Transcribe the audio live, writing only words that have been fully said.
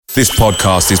This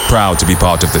podcast is proud to be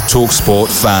part of the TalkSport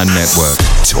Fan Network.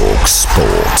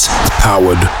 TalkSport.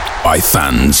 Powered by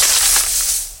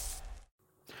fans.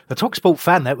 The TalkSport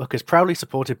Fan Network is proudly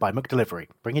supported by McDelivery,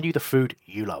 bringing you the food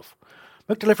you love.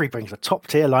 McDelivery brings a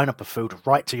top-tier lineup of food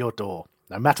right to your door.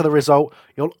 No matter the result,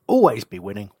 you'll always be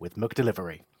winning with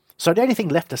McDelivery. So the only thing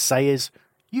left to say is,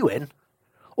 you in?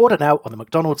 Order now on the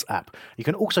McDonald's app. You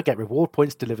can also get reward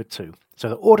points delivered too. So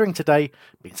the ordering today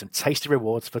means some tasty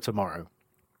rewards for tomorrow.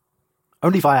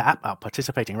 Only via app at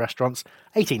participating restaurants.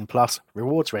 18 plus.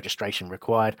 Rewards registration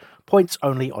required. Points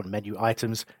only on menu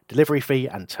items. Delivery fee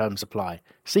and terms apply.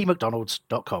 See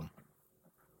mcdonalds.com.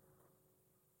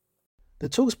 The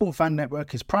TalkSport Fan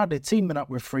Network is proudly teaming up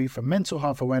with Free for Mental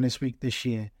Health Awareness Week this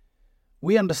year.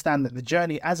 We understand that the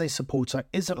journey as a supporter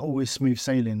isn't always smooth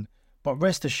sailing, but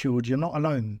rest assured you're not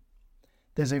alone.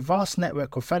 There's a vast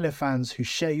network of fellow fans who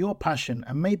share your passion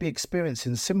and may be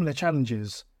experiencing similar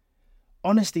challenges.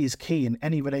 Honesty is key in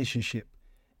any relationship.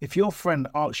 If your friend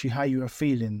asks you how you are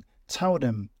feeling, tell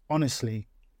them honestly.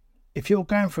 If you're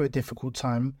going through a difficult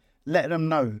time, let them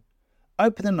know.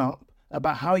 Opening up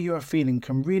about how you are feeling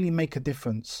can really make a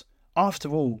difference. After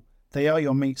all, they are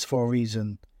your mates for a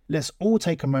reason. Let's all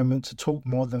take a moment to talk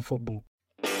more than football.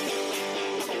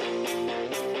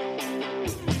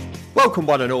 Welcome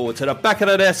one and all to the Back of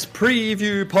the Nest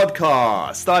Preview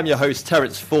Podcast. I'm your host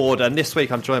Terence Ford, and this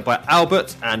week I'm joined by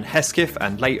Albert and Hesketh,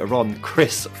 and later on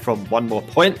Chris from One More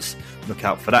Points. Look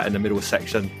out for that in the middle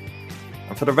section.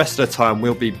 And for the rest of the time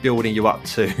we'll be building you up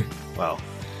to, well,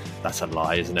 that's a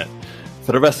lie, isn't it?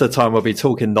 For the rest of the time we'll be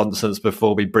talking nonsense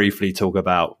before we briefly talk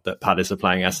about that Palace are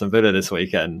playing Aston Villa this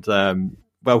weekend.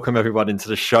 Welcome everyone into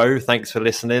the show. Thanks for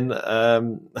listening.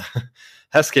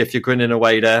 Hesketh, you're grinning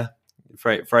away there.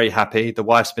 Very, very happy. The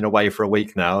wife's been away for a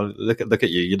week now. Look at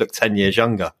you. You look 10 years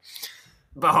younger.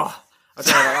 Oh, I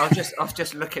don't know. I was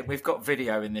just looking. We've got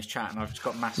video in this chat, and I've just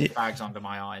got massive bags under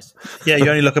my eyes. Yeah, you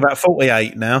only look about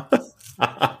 48 now.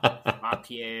 Fuck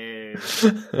you.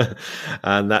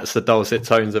 And that's the dulcet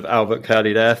tones of Albert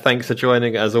Curley there. Thanks for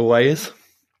joining, as always.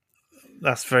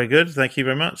 That's very good. Thank you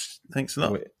very much. Thanks a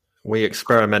lot. We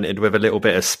experimented with a little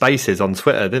bit of spaces on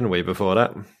Twitter, didn't we, before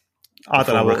that? I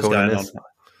don't know what was going on.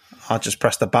 I just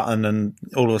pressed a button and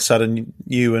all of a sudden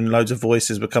you and loads of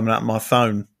voices were coming out of my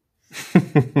phone.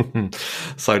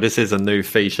 So this is a new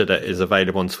feature that is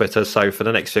available on Twitter. So for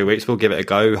the next few weeks, we'll give it a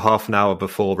go half an hour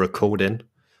before recording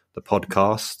the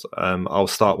podcast. I'll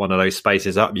start one of those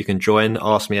spaces up. You can join,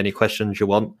 ask me any questions you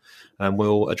want, and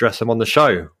we'll address them on the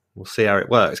show. We'll see how it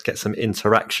works, get some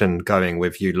interaction going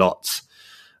with you lots.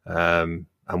 And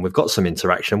we've got some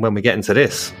interaction when we get into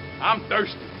this. I'm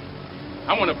thirsty.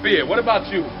 I want a beer. What about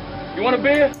you? You want a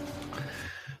beer?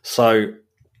 So,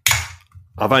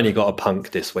 I've only got a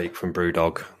punk this week from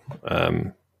Brewdog.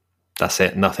 That's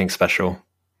it. Nothing special.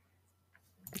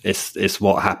 It's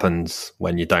what happens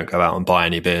when you don't go out and buy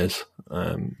any beers.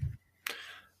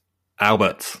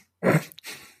 Albert,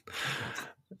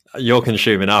 you're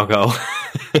consuming alcohol.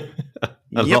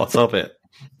 a lot of it.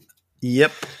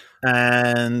 Yep.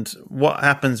 And what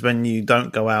happens when you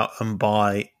don't go out and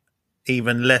buy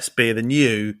even less beer than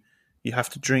you have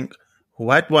to drink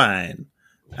white wine.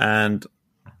 And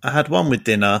I had one with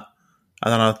dinner,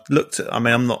 and then I looked at, I'm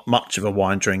not much of a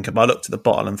wine drinker, but I looked at the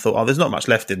bottle and thought, there's not much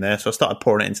left in there. So I started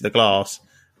pouring it into the glass,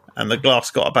 and the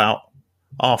glass got about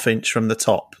half inch from the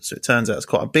top. So it turns out it's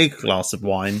quite a big glass of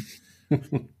wine.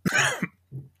 And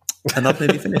I've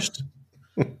nearly finished.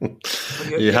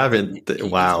 You haven't?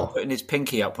 Wow. He's putting his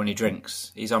pinky up when he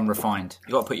drinks. He's unrefined.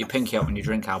 You've got to put your pinky up when you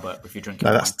drink, Albert, if you're drinking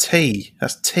No, wine. that's tea.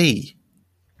 That's tea.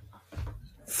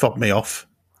 Fob me off.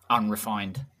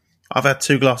 Unrefined. I've had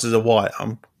 2 glasses of white.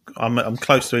 I'm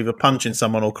close to either punching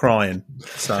someone or crying.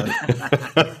 So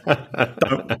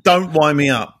don't wind me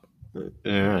up.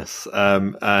 Yes.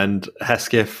 And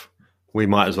Hesketh, we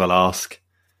might as well ask.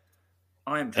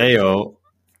 I am drinking. Ayo.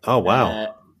 Oh,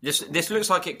 wow. This looks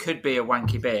like it could be a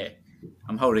wanky beer.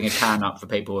 I'm holding a can up for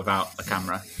people without a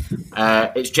camera.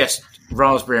 It's just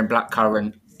raspberry and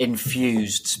blackcurrant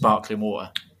infused sparkling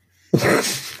water.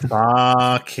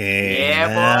 Fucking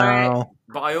hell. Boy.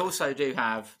 But I also do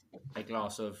have a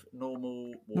glass of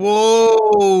normal water.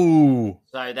 Whoa!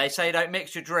 So they say don't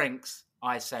mix your drinks.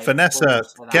 I say Vanessa,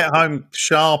 get home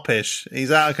sharpish.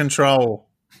 He's out of control.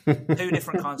 2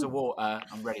 different kinds of water.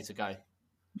 I'm ready to go.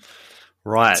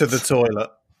 Right. To the toilet.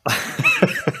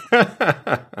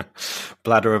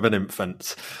 Bladder of an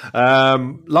infant.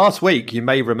 Last week, you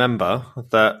may remember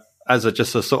that as a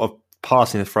sort of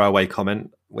passing throwaway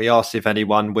comment, we asked if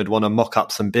anyone would want to mock up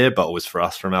some beer bottles for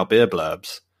us from our beer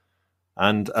blurbs.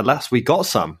 And alas, we got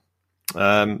some.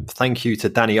 Thank you to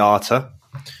Danny Arter,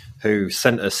 who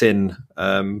sent us in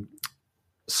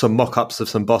some mock-ups of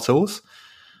some bottles.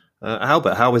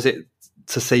 Albert, how was it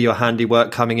to see your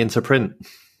handiwork coming into print?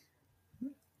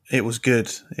 It was good.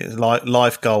 It was like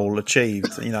life goal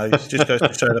achieved. You know, it just goes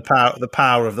to show the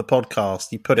power of the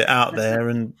podcast. You put it out there,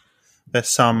 and there's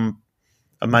some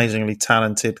amazingly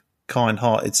talented,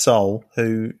 kind-hearted soul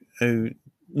who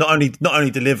not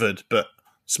only delivered but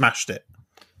smashed it.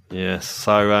 Yes.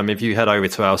 So if you head over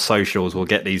to our socials, we'll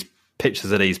get these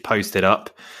pictures of these posted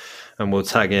up, and we'll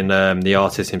tag in the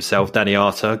artist himself, Danny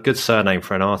Arter. Good surname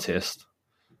for an artist,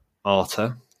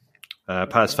 Arter.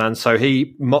 Palace fan. So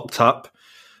he mocked up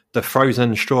the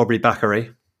frozen strawberry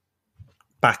Baccarie.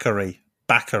 Baccarie.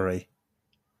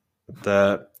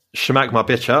 The Shamak My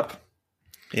Bitch Up.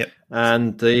 Yep.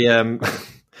 And the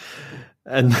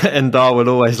and Dar Will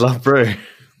Always Love Brew.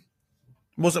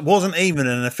 Wasn't even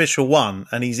an official one,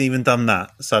 and he's even done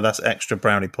that. So that's extra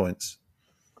brownie points.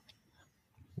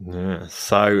 Yeah.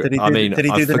 So did he do I the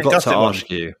Nick forgot Gusset to one? ask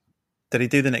you. Did he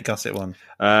do the Nick Gusset one?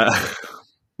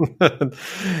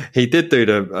 He did do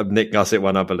the Nick Gusset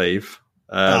one, I believe.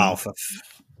 And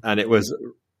it was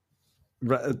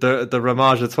the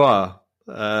Ramage à Trois.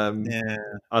 Yeah,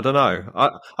 I don't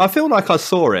know. I feel like I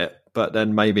saw it, but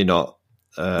then maybe not.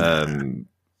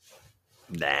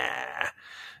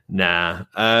 Nah.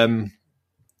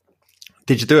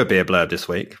 Did you do a beer blurb this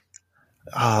week?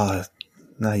 Now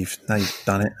you've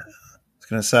done it. I was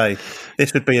going to say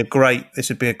this would be a great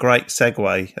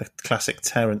segue, a classic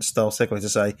Terence style segue to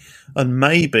say, and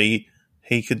maybe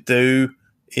he could do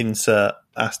insert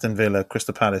Aston Villa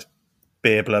Crystal Palace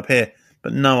beer blurb here.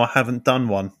 But no, I haven't done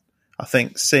one. I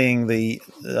think seeing the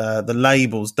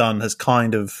labels done has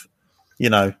kind of,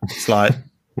 it's like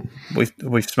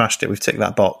we've smashed it. We've ticked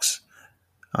that box.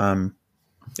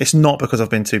 It's not because I've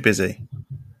been too busy.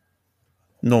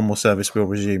 Normal service will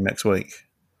resume next week.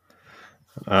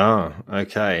 Oh,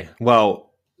 okay.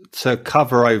 Well, to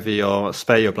cover over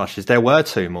spare your blushes, there were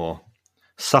two more.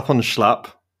 Sup on Schlup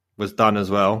was done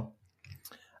as well.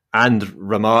 And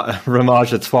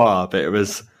Ramage à Trois, but it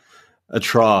was a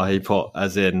try he put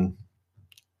as in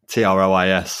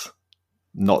TROIS,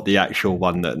 not the actual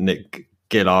one that Nick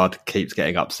Gillard keeps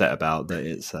getting upset about. That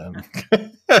it's,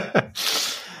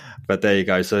 but there you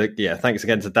go. So yeah, thanks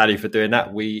again to Daddy for doing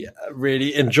that. We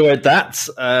really enjoyed that.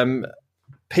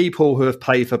 People who have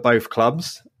played for both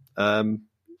clubs, Gabor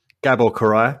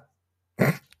Kiraly.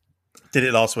 Did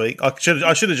it last week. I should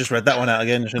have just read that one out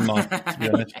again, shouldn't I? To be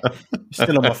honest.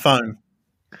 Still on my phone.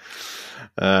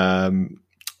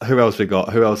 Who else we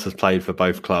got? Who else has played for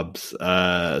both clubs?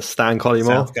 Stan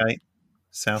Collymore.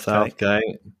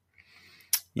 Southgate.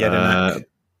 Yeah.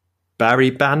 Barry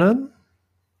Bannon.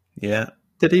 Yeah.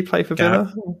 Did he play for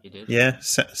Villa? He did. Yeah.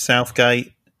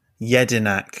 Southgate.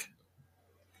 Jedinak.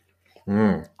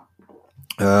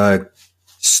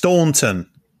 Staunton.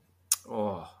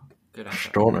 Oh, good answer.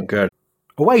 Staunton, good.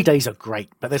 Away days are great,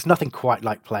 but there's nothing quite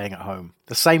like playing at home.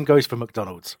 The same goes for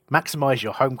McDonald's. Maximise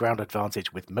your home ground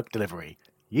advantage with McDelivery.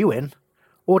 You in?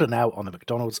 Order now on the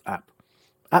McDonald's app.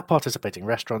 At participating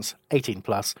restaurants, 18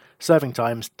 plus, serving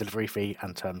times, delivery fee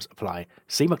and terms apply.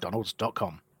 See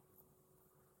mcdonalds.com.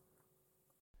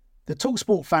 The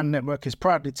TalkSport Fan Network is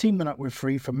proudly teaming up with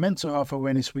Free for Mental Health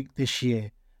Awareness Week this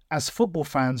year. As football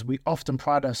fans, we often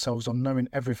pride ourselves on knowing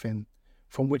everything,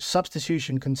 from which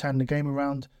substitution can turn the game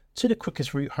around to the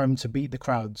quickest route home to beat the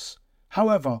crowds.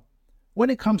 However, when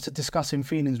it comes to discussing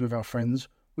feelings with our friends,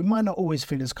 we might not always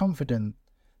feel as confident.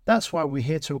 That's why we're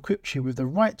here to equip you with the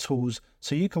right tools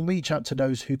so you can reach out to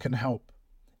those who can help.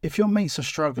 If your mates are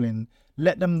struggling,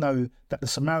 let them know that the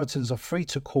Samaritans are free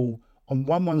to call on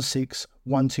 116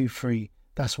 123.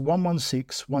 That's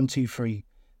 116 123.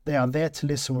 They are there to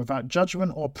listen without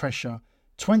judgment or pressure,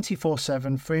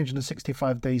 24/7,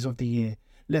 365 days of the year.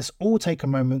 Let's all take a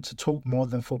moment to talk more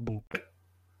than football.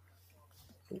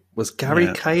 Was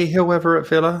Gary Cahill ever at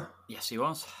Villa? Yes, he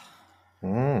was.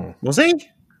 Was he?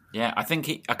 Yeah, I think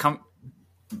I come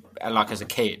like as a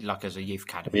kid, like as a youth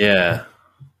academy. Yeah.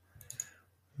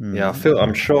 Yeah,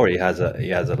 I'm sure he has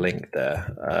a link there.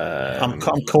 I'm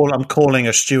calling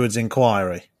a steward's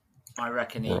inquiry. I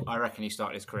reckon he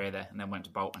started his career there and then went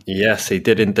to Bolton. Yes, he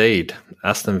did indeed.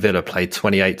 Aston Villa played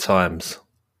 28 times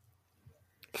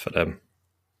for them.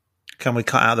 Can we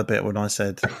cut out the bit when I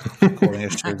said calling a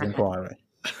steward's inquiry?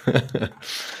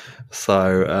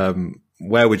 So,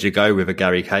 where would you go with a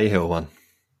Gary Cahill one?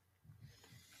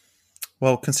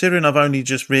 Well, considering I've only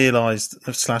just realised /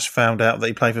 found out that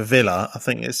he played for Villa, I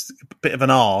think it's a bit of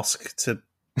an ask to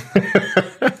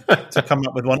come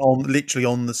up with one literally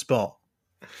on the spot.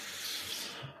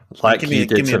 Like you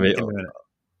did to me.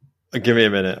 Give me a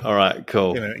minute. All right,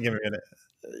 cool. Give me a minute.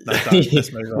 No, don't.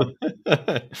 Let's move on.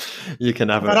 You can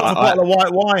have I've had a bottle of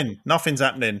white wine. Nothing's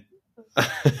happening.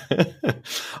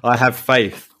 I have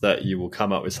faith that you will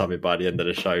come up with something by the end of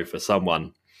the show for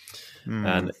someone.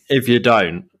 And if you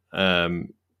don't, I'll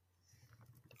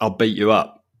beat you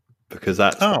up, because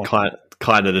that's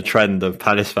kind of the trend of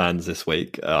Palace fans this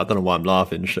week. I don't know why I'm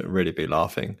laughing. Shouldn't really be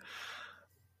laughing.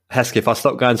 Hesketh, I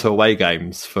stopped going to away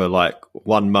games for like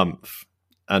 1 month,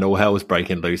 and all hell was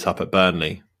breaking loose up at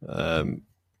Burnley.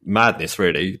 Madness,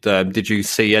 really. Did you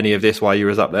see any of this while you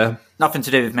was up there? Nothing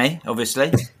to do with me,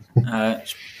 obviously.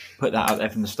 Just put that out there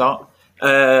from the start.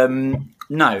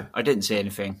 No, I didn't see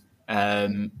anything.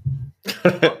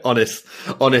 Honest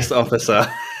officer.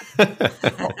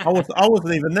 I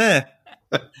wasn't even there.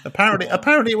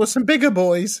 Apparently, it was some bigger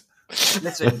boys.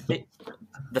 Listen,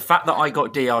 the fact that I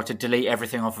got DR to delete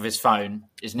everything off of his phone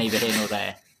is neither here nor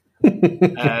there.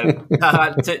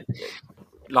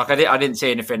 I didn't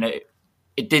see anything.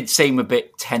 It did seem a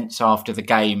bit tense after the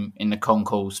game in the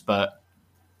concourse, but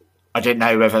I didn't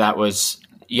know whether that was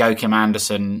Joachim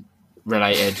Andersen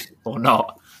related or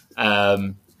not.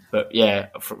 But yeah,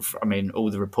 I mean,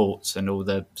 all the reports and all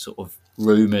the sort of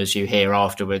rumours you hear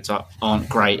afterwards aren't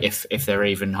great if they're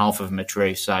even half of them are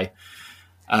true. So,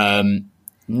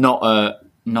 not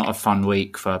a fun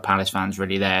week for Palace fans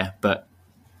really there, but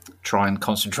try and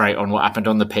concentrate on what happened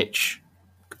on the pitch,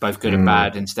 both good and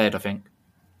bad instead, I think.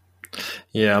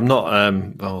 Yeah, I'm not.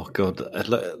 Oh God,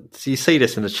 do you see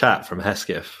this in the chat from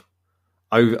Hesketh?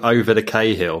 Over the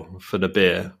Cahill for the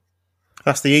beer.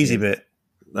 That's the easy bit.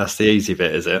 That's the easy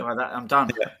bit, is it? I'm done.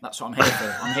 Yeah. That's what I'm here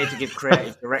for. I'm here to give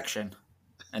creative direction,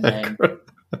 and then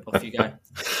off you go.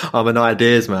 I'm an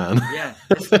ideas man. Yeah,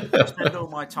 I spend all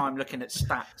my time looking at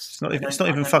stats. It's not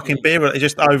even fucking beer. It's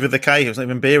just over the Cahill. It's not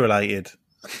even beer related.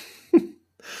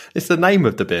 It's the name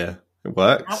of the beer. It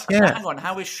works. Hang on.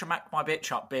 How is Shamak My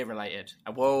Bitch Up beer related?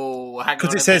 Whoa, hang on.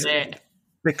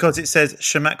 Because it says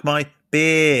Shamak My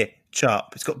Beer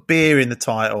Chup. It's got beer in the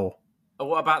title.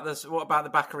 What about the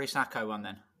Bakary Sacco one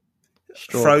then?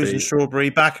 Frozen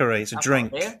strawberry Bakary. It's a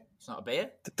drink. It's not a beer.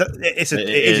 It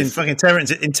is in fucking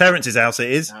Terence. In Terence's house,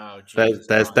 it is. Oh,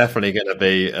 there's definitely going to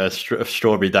be a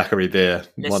strawberry daiquiri beer.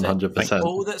 100%.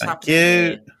 All that's happening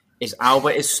here is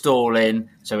Albert is stalling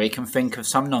so he can think of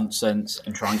some nonsense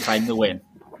and try and claim the win.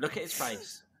 Look at his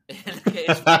face.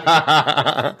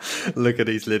 Look at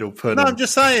these little puddings. No, I'm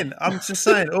just saying.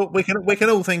 Oh, we can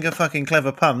all think of fucking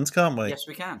clever puns, can't we? Yes,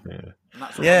 we can. Yeah. And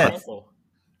that's what I'm here for.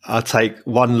 I'll take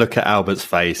one look at Albert's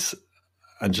face,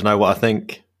 and do you know what I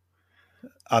think?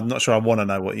 I'm not sure I want to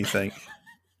know what you think.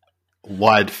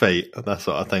 Wide feet. That's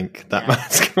what I think. That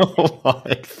man's got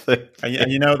wide feet.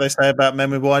 And you know what they say about men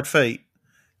with wide feet?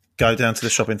 Go down to the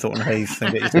shop in Thornton Heath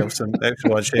and get yourself some extra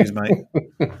wide shoes, mate.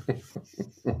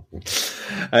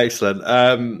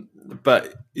 Excellent.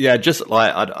 But yeah, just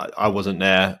like I wasn't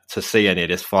there to see any of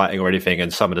this fighting or anything,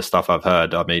 and some of the stuff I've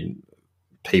heard, I mean,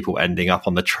 people ending up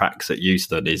on the tracks at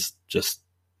Euston is just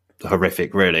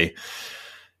horrific, really.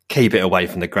 Keep it away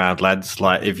from the ground, lads.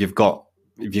 Like if you've got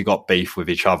beef with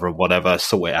each other or whatever,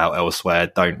 sort it out elsewhere.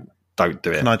 Don't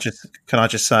do it. Can I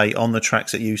just say, on the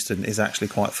tracks at Euston is actually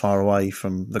quite far away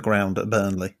from the ground at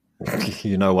Burnley.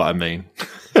 You know what I mean.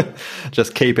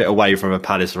 Just keep it away from a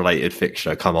Palace-related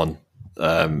fixture. Come on.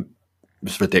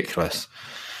 It's ridiculous.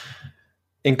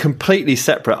 In completely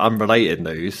separate, unrelated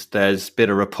news, there's been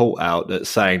a report out that's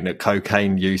saying that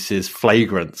cocaine use is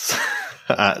flagrant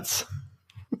at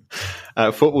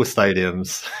football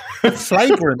stadiums.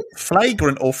 Flagrant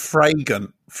or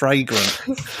fragrant?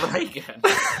 Fragrant.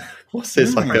 What's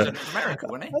this like? America,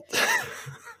 wasn't it?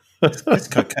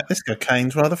 This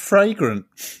cocaine's rather fragrant.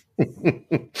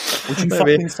 Would you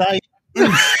fucking say?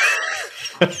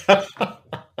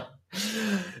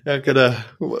 I'm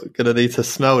gonna need to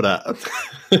smell that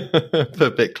a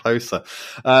bit closer.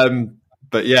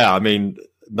 But yeah, I mean,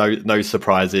 no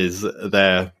surprises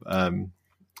there on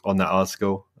that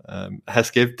article.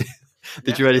 Hesketh,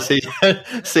 did you really see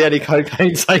any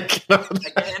cocaine taken on?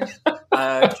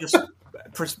 Again, just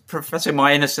professing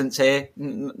my innocence here.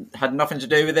 Had nothing to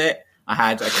do with it. I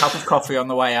had a cup of coffee on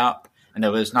the way up, and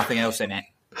there was nothing else in it.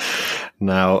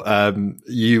 Now,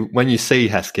 when you see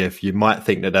Hesketh, you might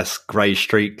think that there's grey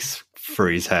streaks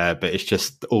through his hair, but it's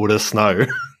just all the snow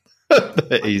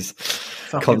that he's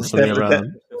constantly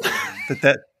around. He's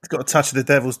got a touch of the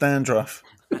devil's dandruff.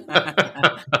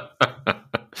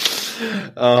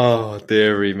 Oh,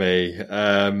 dearie me.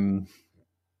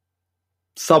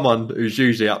 Someone who's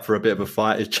usually up for a bit of a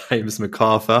fight is James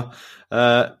MacArthur.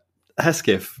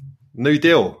 Hesketh, new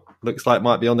deal. Looks like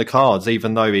might be on the cards,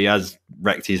 even though he has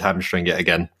wrecked his hamstring yet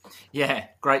again. Yeah,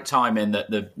 great timing that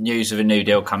the news of a new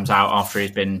deal comes out after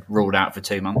he's been ruled out for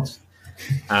 2 months.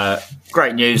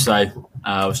 Great news, though.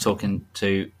 I was talking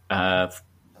to a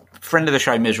friend of the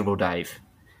show, Miserable Dave,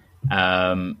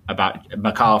 about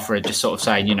MacArthur, just sort of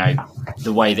saying,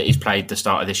 the way that he's played the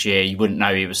start of this year, you wouldn't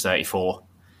know he was 34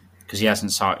 because he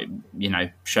hasn't,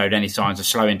 showed any signs of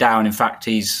slowing down. In fact,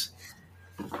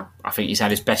 I think he's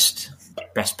had his best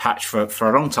patch for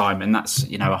a long time, and that's,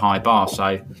 a high bar.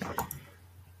 So,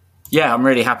 yeah, I'm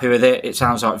really happy with it. It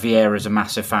sounds like Vieira's a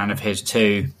massive fan of his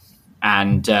too.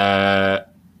 And,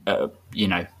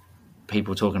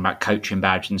 people talking about coaching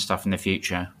badge and stuff in the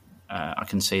future. I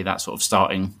can see that sort of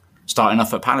starting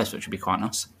off at Palace, which would be quite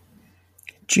nice.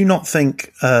 Do you not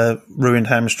think ruined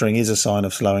hamstring is a sign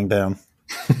of slowing down?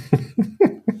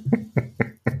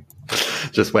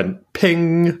 Just went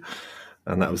ping,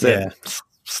 and that was it.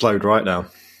 Slowed right now.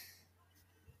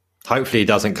 Hopefully he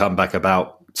doesn't come back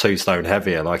about 2 stone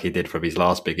heavier like he did from his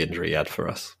last big injury he had for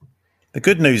us. The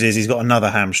good news is he's got another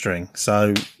hamstring,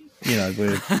 so,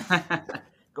 we're...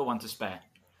 Got one to spare.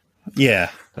 Yeah.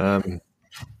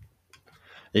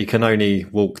 He can only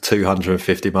walk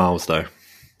 250 miles, though.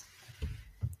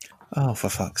 Oh, for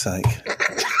fuck's sake.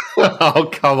 Oh,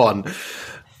 come on.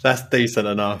 That's decent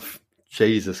enough.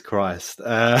 Jesus Christ.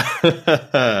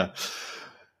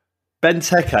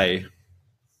 Benteke,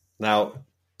 now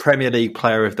Premier League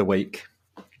Player of the Week.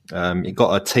 He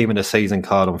got a Team of the Season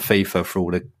card on FIFA for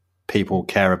all the people who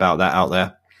care about that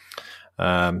out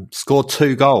there. Scored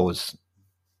 2 goals.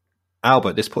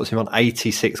 Albert, this puts him on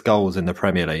 86 goals in the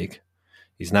Premier League.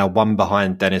 He's now 1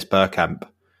 behind Dennis Bergkamp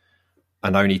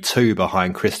and only 2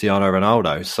 behind Cristiano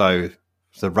Ronaldo. So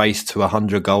the race to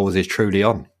 100 goals is truly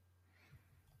on.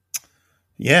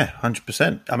 Yeah,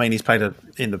 100%. I mean, he's played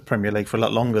in the Premier League for a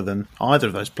lot longer than either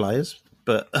of those players,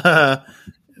 but the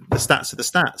stats are the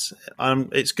stats.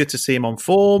 It's good to see him on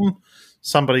form.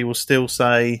 Somebody will still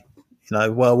say,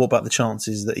 well, what about the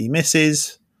chances that he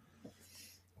misses?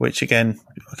 Which, again,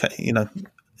 okay,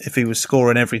 if he was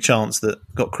scoring every chance that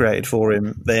got created for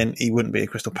him, then he wouldn't be a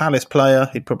Crystal Palace player.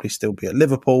 He'd probably still be at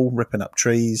Liverpool, ripping up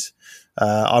trees.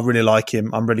 I really like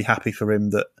him. I'm really happy for him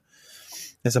that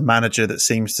there's a manager that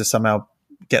seems to somehow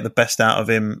get the best out of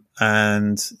him.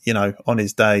 And, on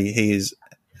his day, he is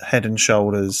head and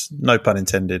shoulders, no pun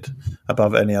intended,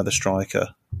 above any other striker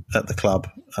at the club.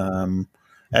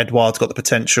 Edouard's got the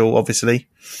potential, obviously,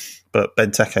 but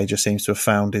Benteke just seems to have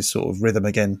found his sort of rhythm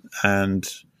again. And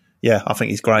yeah, I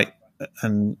think he's great.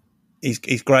 And he's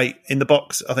great in the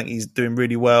box. I think he's doing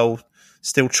really well.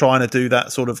 Still trying to do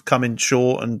that sort of coming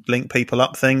short and link people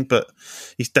up thing, but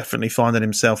he's definitely finding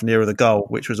himself nearer the goal,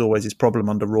 which was always his problem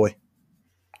under Roy.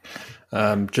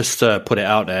 Just to put it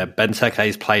out there,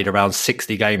 Benteke's played around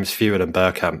 60 games fewer than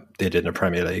Bergkamp did in the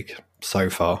Premier League so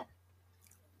far.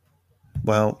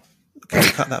 Well, can we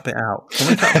cut that bit out? Can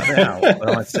we cut that bit out?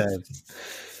 What I said.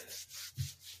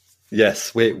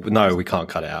 Yes, we can't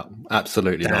cut it out.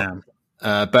 Absolutely Damn.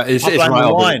 not. But it's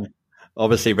right.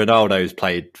 Obviously, Ronaldo's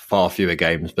played far fewer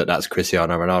games, but that's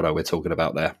Cristiano Ronaldo we're talking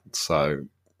about there. So,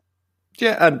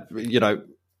 yeah, and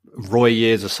Roy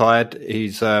years aside,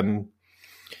 he's a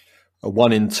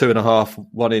 1 in 2.5,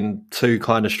 1 in 2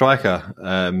 kind of striker.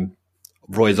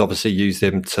 Roy's obviously used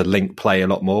him to link play a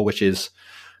lot more, which is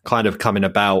kind of coming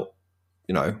about.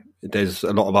 There's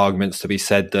a lot of arguments to be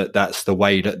said that that's the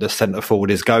way that the centre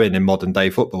forward is going in modern day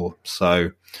football.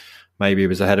 So maybe he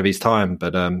was ahead of his time,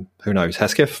 but who knows?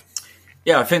 Hesketh?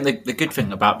 Yeah, I think the good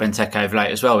thing about Benteke of late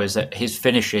as well is that his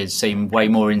finishes seem way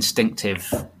more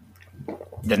instinctive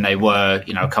than they were,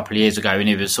 a couple of years ago, when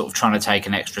he was sort of trying to take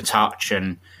an extra touch,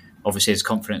 and obviously his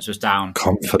confidence was down.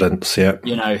 Confidence, yeah.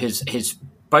 His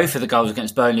both of the goals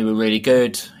against Burnley were really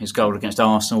good. His goal against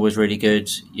Arsenal was really good.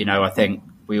 I think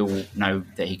we all know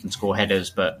that he can score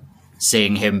headers, but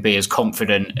seeing him be as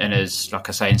confident and as, like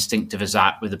I say, instinctive as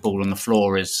that with the ball on the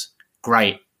floor is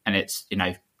great. And it's,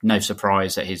 no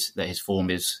surprise that his form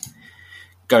is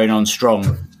going on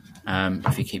strong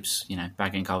if he keeps,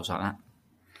 bagging goals like that.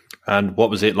 And what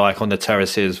was it like on the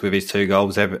terraces with his 2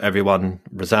 goals? Everyone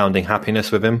resounding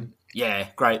happiness with him? Yeah,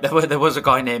 great. There was a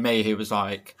guy near me who was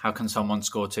like, how can someone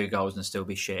score 2 goals and still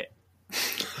be shit?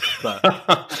 But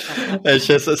it's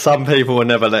just that some people will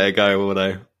never let it go, will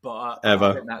they? But ever.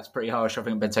 I think that's pretty harsh. I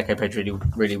think Benteke played really,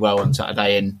 really well on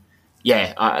Saturday, and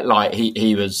yeah,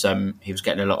 he was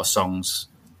getting a lot of songs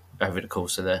over the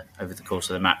course of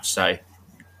the match. So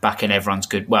back in everyone's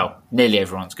good, well, nearly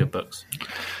everyone's good books.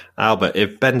 Albert,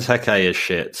 if Benteke is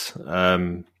shit,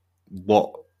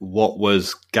 what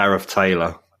was Gareth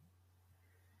Taylor?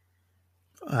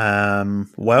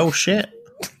 Well, shit.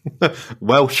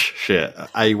 Welsh shit.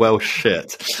 A Welsh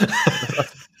shit.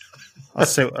 I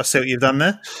I see what you've done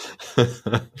there.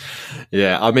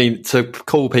 Yeah, I mean, to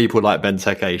call people like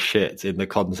Benteke shit in the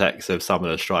context of some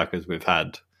of the strikers we've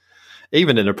had,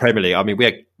 even in the Premier League. I mean,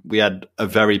 we had a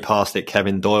very past it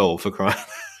Kevin Doyle for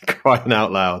crying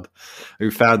out loud,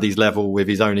 who found his level with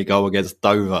his only goal against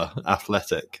Dover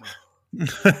Athletic.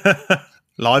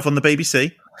 Live on the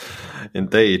BBC.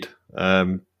 Indeed.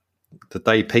 The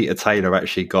day Peter Taylor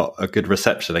actually got a good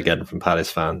reception again from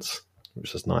Palace fans,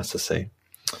 which was nice to see.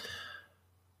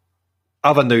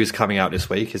 Other news coming out this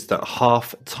week is that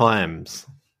half times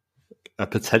are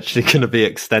potentially going to be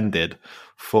extended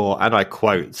for, and I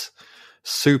quote,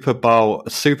 Super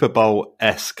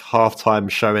Bowl-esque halftime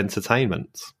show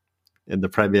entertainment in the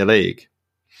Premier League.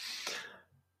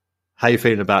 How are you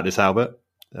feeling about this, Albert?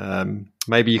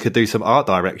 Maybe you could do some art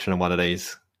direction on one of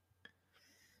these.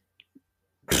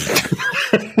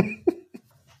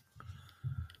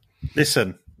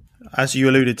 Listen, as you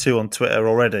alluded to on Twitter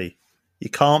already, you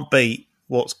can't beat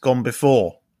what's gone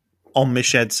before. On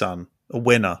Mished Son, a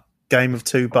winner. Game of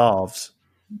two baths.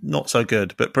 Not so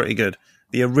good, but pretty good.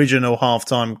 The original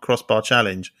halftime crossbar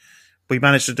challenge. We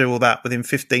managed to do all that within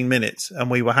 15 minutes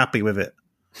and we were happy with it.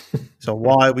 So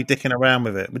why are we dicking around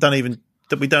with it? We don't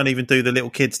even do the little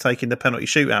kids taking the penalty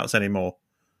shootouts anymore.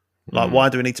 Like, why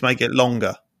do we need to make it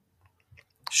longer?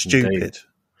 Stupid. Indeed.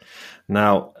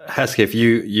 Now, Hesketh,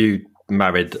 you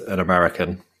married an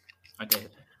American. I did.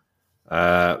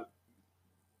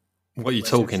 What are you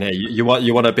talking here? You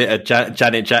want a bit of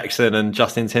Janet Jackson and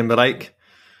Justin Timberlake?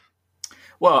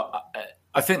 Well,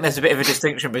 I think there's a bit of a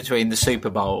distinction between the Super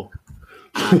Bowl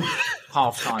and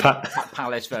halftime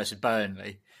Palace versus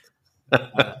Burnley.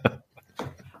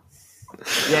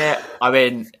 Yeah, I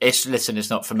mean, it's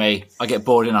not for me. I get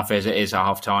bored enough as it is at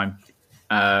halftime.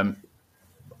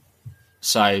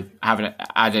 So adding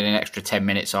an extra 10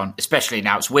 minutes on, especially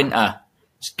now it's winter,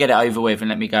 just get it over with and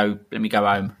let me go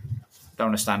home. Don't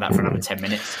want to stand up for another 10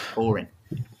 minutes. Boring.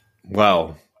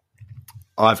 Well,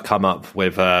 I've come up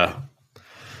with a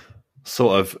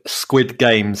sort of Squid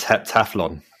Games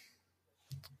heptathlon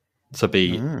to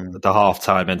be the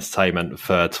halftime entertainment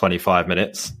for 25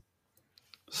 minutes.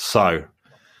 So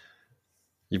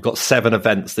you've got 7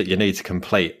 events that you need to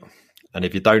complete, and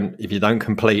if you don't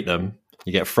complete them,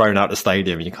 you get thrown out the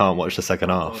stadium and you can't watch the second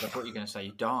half. Oh, I thought you were going to say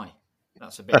you die.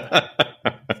 That's a bit.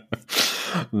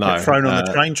 No, get thrown on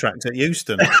the train tracks at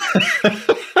Euston.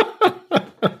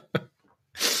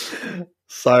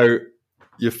 So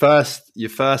your first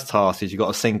task is you've got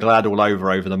to sing "Glad" all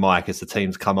over the mic as the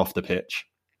teams come off the pitch,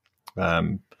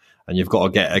 and you've got to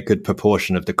get a good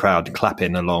proportion of the crowd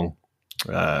clapping along.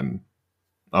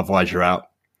 Otherwise, you're out.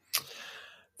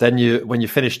 Then when you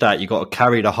finish that, you've got to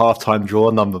carry the halftime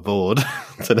draw number board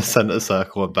to the centre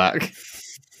circle and back.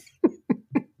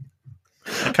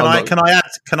 Can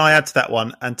I add to that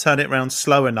one and turn it around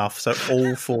slow enough so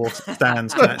all 4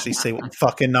 stands can actually see what the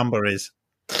fucking number is?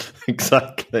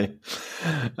 Exactly.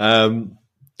 Then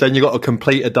you've got to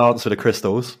complete a dance with the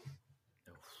crystals.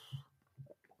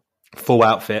 Full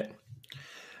outfit.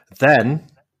 Then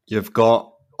you've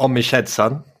got On My Shed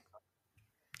Son.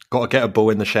 Got to get a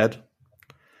ball in the shed.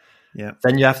 Yeah.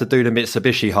 Then you have to do the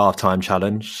Mitsubishi halftime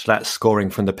challenge. That's scoring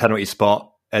from the penalty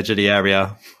spot, edge of the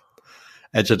area,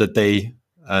 edge of the D,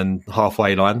 and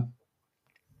halfway line.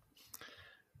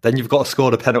 Then you've got to score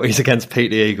the penalties against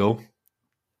Pete the Eagle.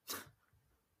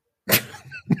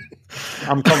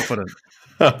 I'm confident.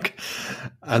 Okay.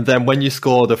 And then when you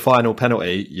score the final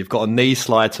penalty, you've got a knee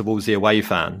slide towards the away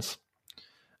fans.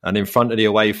 And in front of the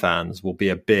away fans will be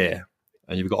a beer.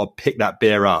 And you've got to pick that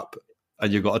beer up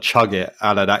and you've got to chug it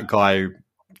out of that guy who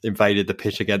invaded the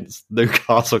pitch against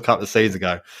Newcastle a couple of seasons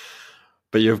ago.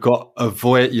 But you've got to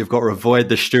avoid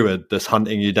the steward that's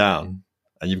hunting you down.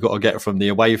 And you've got to get from the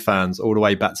away fans all the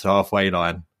way back to the halfway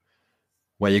line,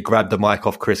 where you grab the mic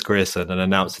off Chris Grierson and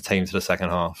announce the team to the second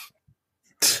half.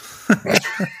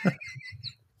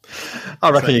 I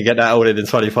reckon you get that all in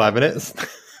 25 minutes.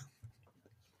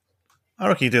 I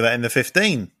reckon you do that in the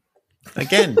 15.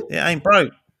 Again, it ain't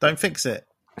broke. Don't fix it.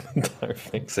 Don't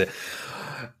fix it.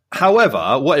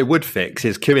 However, what it would fix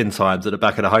is queuing times at the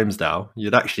back of the Homesdale.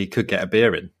 You'd actually could get a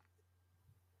beer in.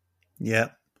 Yeah.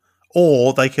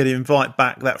 Or they could invite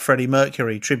back that Freddie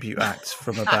Mercury tribute act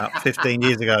from about 15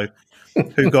 years ago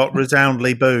who got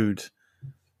resoundingly booed.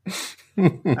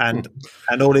 And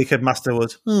all he could muster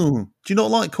was, do you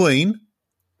not like Queen?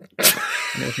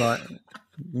 And it was like,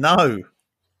 no,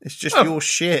 it's just your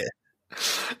shit.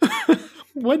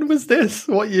 When was this?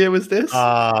 What year was this?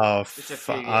 Oh, It's a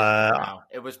few years now.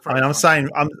 It was. I mean,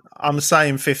 I'm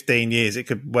saying 15 years. It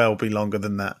could well be longer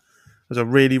than that. It was a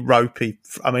really ropey.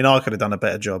 I mean, I could have done a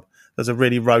better job. There's a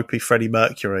really ropey Freddie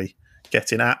Mercury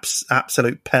getting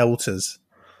absolute pelters.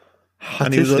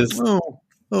 And he was like,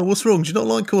 oh, what's wrong? Do you not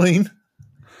like Queen?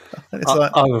 And it's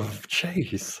like, oh,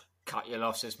 jeez. Cut your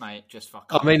losses, mate. Just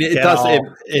fuck off. I mean, it does.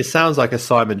 It sounds like a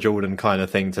Simon Jordan kind of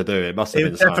thing to do. It must have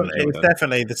been Simon Jordan. It was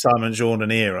definitely the Simon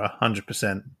Jordan era,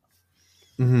 100%.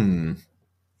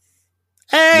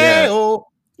 Hey,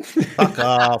 fuck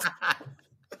off.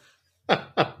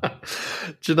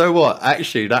 Do you know what?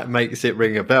 Actually, that makes it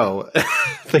ring a bell.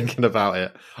 Thinking about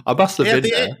it, I must have been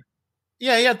there.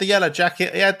 Yeah, he had the yellow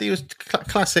jacket. He was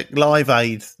classic Live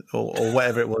Aid or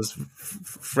whatever it was.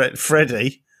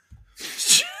 Freddie.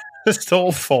 Just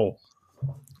awful.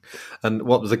 And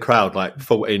what was the crowd like?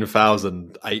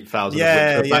 14,000, 8,000.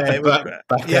 Yeah, it was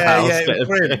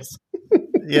grim.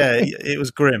 Yeah, it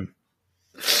was grim.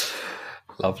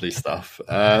 Lovely stuff.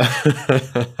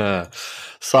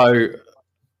 So,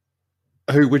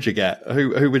 who would you get?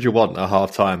 Who would you want at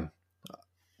half time?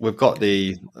 We've got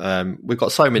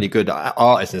so many good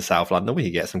artists in South London. We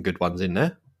can get some good ones in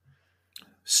there.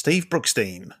 Steve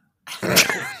Brookstein.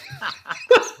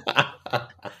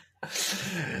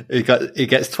 He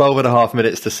gets 12 and a half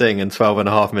minutes to sing and 12 and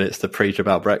a half minutes to preach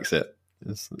about Brexit.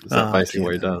 Is that basically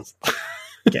what he does?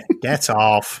 Get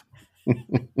off.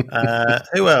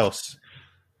 Who else?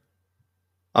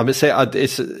 I mean,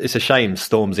 it's a shame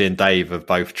Stormzy and Dave have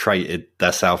both traded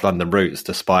their South London roots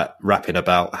despite rapping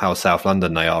about how South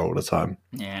London they are all the time.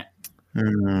 Yeah.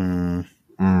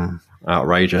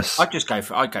 Outrageous.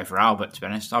 I'd go for Albert, to be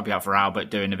honest. I'd be up for Albert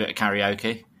doing a bit of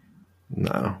karaoke.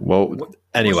 No. Well,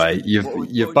 anyway,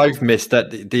 you've both missed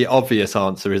that. The obvious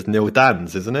answer is Neil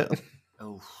Dan's, isn't it?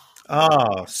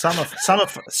 Oh, Summer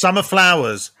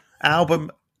Flowers album,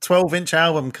 12-inch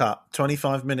album cut,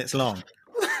 25 minutes long.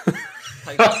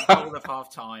 Take all of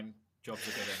half time. Jobs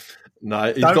are good.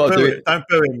 No, he's got to do it. Don't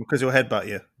boo him because he'll headbutt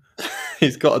you.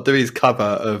 He's got to do his cover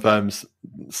of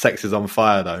 "Sex Is on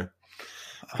Fire," though.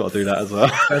 He's got to do that as well.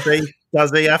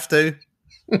 Does he have to?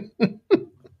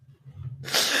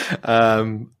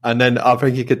 And then I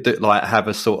think he could have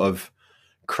a sort of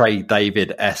Craig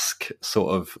David-esque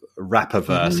sort of rapper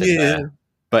verse in there,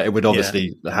 but it would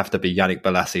obviously have to be Yannick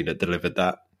Bolasie that delivered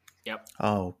that. Yep.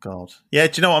 Oh God. Yeah.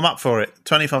 Do you know what? I'm up for it.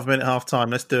 25-minute half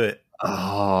time. Let's do it.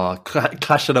 Oh,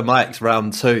 Clash of the Mics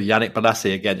round 2. Yannick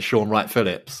Bolasie against Sean Wright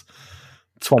Phillips.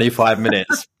 25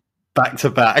 minutes back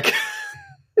to back.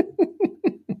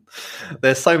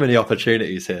 There's so many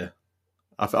opportunities here.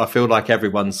 I feel like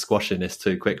everyone's squashing this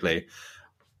too quickly.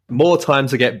 More time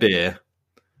to get beer.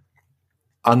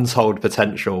 Untold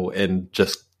potential in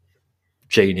just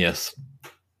genius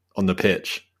on the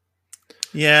pitch.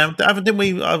 Yeah, didn't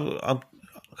we? I can't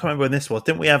remember when this was.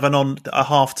 Didn't we have a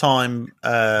half-time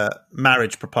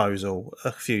marriage proposal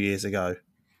a few years ago?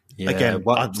 Yeah, again,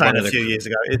 I'm saying a few years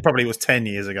ago. It probably was 10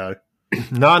 years ago.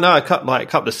 No, a couple of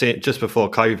just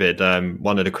before COVID.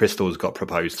 One of the Crystals got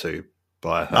proposed to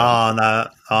by her. Oh no,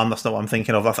 that's not what I'm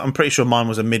thinking of. I'm pretty sure mine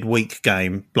was a midweek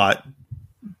game, like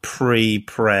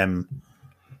pre-prem,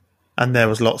 and there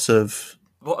was lots of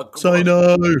Don't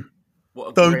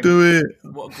do it.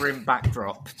 What a grim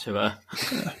backdrop to the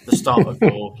start of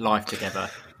your life together.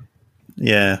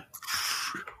 Yeah.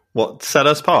 What,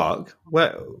 Sellers Park?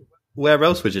 Where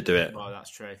else would you do it? Oh,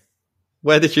 that's true.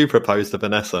 Where did you propose to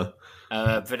Vanessa?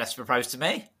 Vanessa proposed to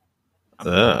me.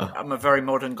 I'm a very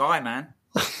modern guy, man.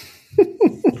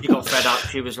 She got fed up.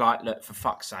 She was like, look, for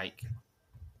fuck's sake,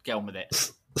 get on with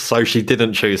it. So she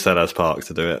didn't choose Sellers Park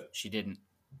to do it? She didn't.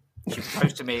 She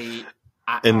proposed to me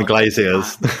in the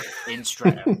Glaziers. In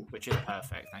Streatham, which is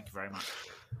perfect. Thank you very much.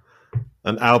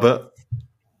 And Albert?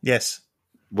 Yes.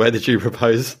 Where did you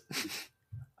propose?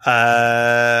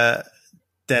 Devon.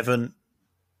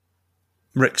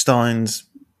 Rick Stein's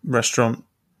restaurant.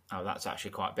 Oh, that's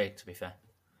actually quite big, to be fair.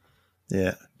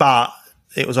 Yeah. But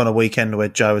it was on a weekend where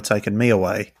Joe had taken me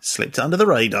away. Slipped under the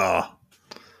radar.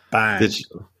 Bang.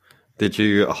 Did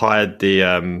you hide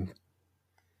the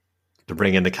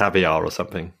bring in the caviar or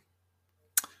something?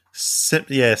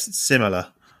 Yes, similar.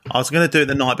 I was going to do it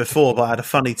the night before, but I had a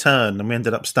funny turn and we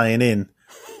ended up staying in.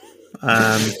 So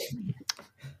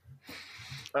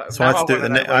I had to do it the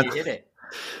next. You did it.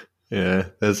 Yeah,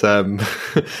 there's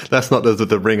that's not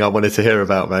the ring I wanted to hear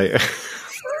about, mate.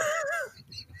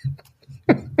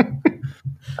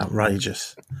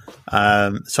 Outrageous. So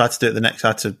I had to do it the next.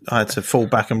 I had to fall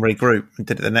back and regroup and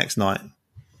did it the next night.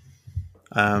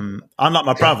 Unlike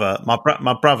my brother,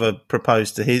 my brother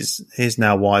proposed to his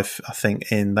now wife. I think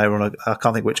they were on I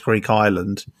can't think which Greek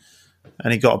island,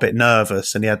 and he got a bit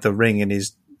nervous and he had the ring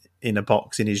in a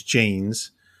box in his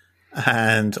jeans.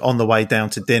 And on the way down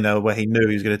to dinner, where he knew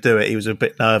he was going to do it, he was a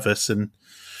bit nervous. And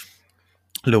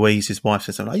Louise, his wife,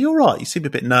 said something like, "You're right. You seem a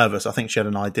bit nervous." I think she had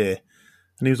an idea.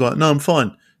 And he was like, no, I'm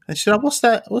fine. And she said, oh, what's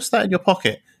that in your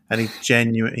pocket? And he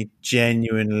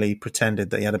genuinely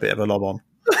pretended that he had a bit of a lob on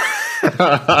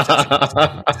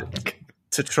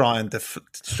to try and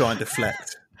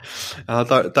deflect.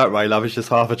 Don't worry, love. It's just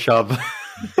half a chub.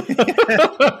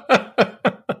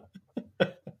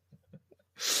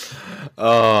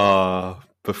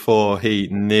 Before he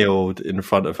kneeled in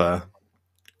front of her.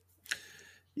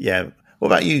 Yeah. What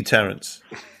about you, Terence?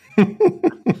 It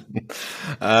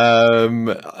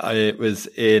was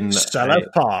in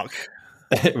Selhurst Park.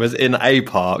 It was in a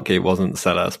park. It wasn't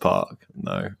Selhurst Park.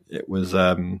 No, it was.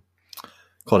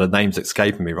 God, the name's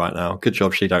escaping me right now. Good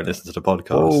job she don't listen to the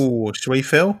podcast. Oh, should we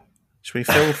fill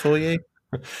for you?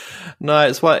 No,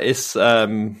 it's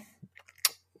a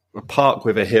park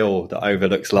with a hill that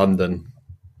overlooks London.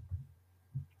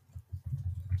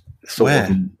 Where?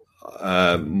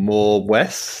 More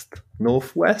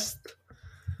northwest.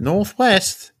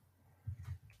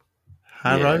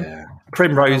 Harrow, yeah.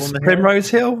 Primrose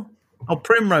Hill. Oh,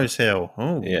 Primrose Hill.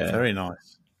 Oh, yeah, very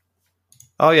nice.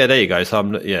 Oh, yeah, there you go. So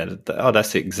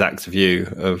that's the exact view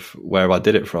of where I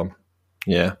did it from.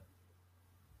 Yeah.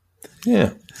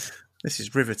 Yeah. This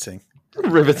is riveting.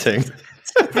 Riveting.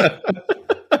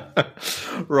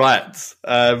 Right.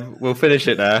 We'll finish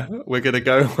it there. We're going to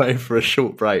go away for a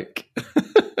short break.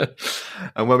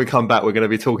 And when we come back, we're going to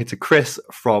be talking to Chris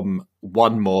from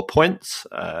One More Points.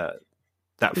 We've done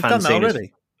that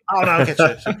already. Oh, no, okay,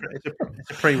 it's a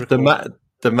pre-record.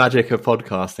 The magic of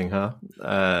podcasting, huh?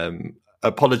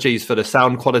 Apologies for the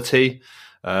sound quality.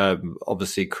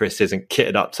 Obviously, Chris isn't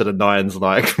kitted up to the nines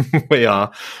like we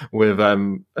are with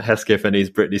Hesketh and his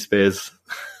Britney Spears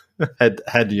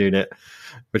head unit,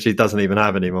 which he doesn't even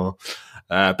have anymore.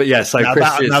 But yeah, so now Chris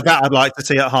that I'd like to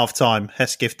see at half time.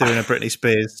 Hesketh doing a Britney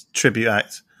Spears tribute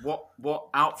act. What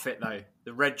outfit though?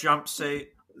 The red jumpsuit.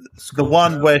 The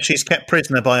one where she's kept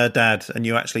prisoner by her dad, and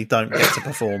you actually don't get to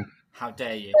perform. How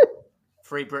dare you?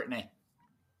 Free Britney.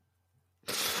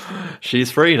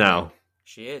 She's free now.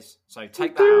 She is. So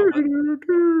take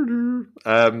that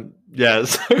out. Yeah.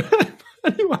 So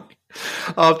anyway,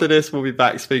 after this, we'll be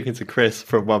back speaking to Chris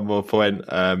from One More Point.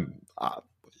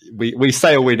 We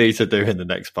say all we need to do in the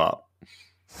next part.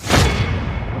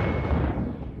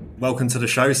 Welcome to the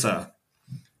show, sir.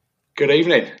 Good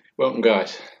evening. Welcome,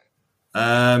 guys.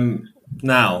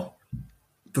 Now,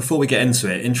 before we get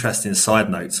into it, interesting side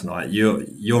note tonight.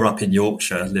 You're up in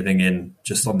Yorkshire, living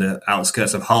just on the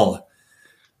outskirts of Hull.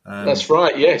 That's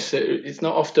right. Yes, it's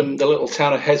not often the little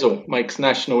town of Hessle makes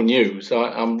national news.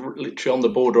 I'm literally on the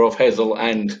border of Hessle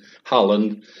and Hull,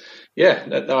 and yeah,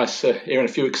 nice hearing a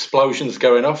few explosions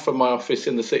going off from my office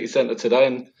in the city centre today.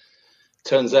 And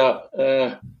turns out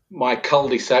my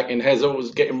cul-de-sac in Hessle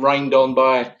was getting rained on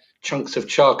by chunks of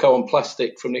charcoal and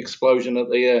plastic from the explosion at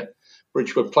the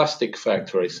Bridgewood Plastic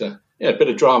Factory. So, yeah, a bit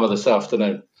of drama this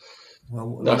afternoon. Well,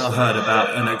 when I heard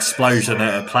about an explosion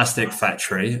at a plastic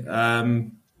factory,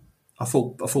 I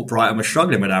thought Brighton was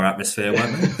struggling with our atmosphere,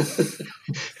 weren't they?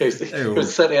 It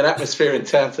was certainly an atmosphere in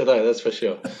town today, that's for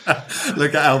sure.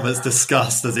 Look at Albert's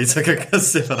disgust as he took a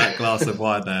sip of that glass of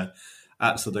wine there.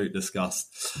 Absolute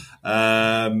disgust.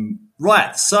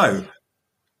 Right, so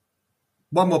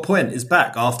One More Point is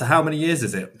back after how many years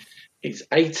is it? It's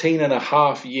 18 and a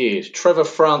half years. Trevor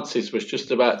Francis was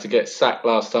just about to get sacked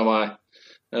last time I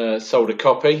sold a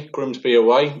copy. Grimsby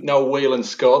away. Noel Whelan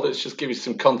scored. Let's just give you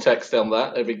some context on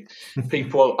that. There'll be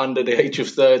people under the age of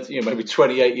 30, maybe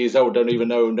 28 years old, don't even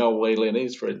know who Noel Whelan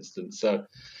is, for instance. So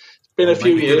it's been a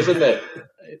few years, isn't it?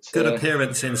 It's good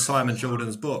appearance in Simon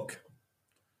Jordan's book.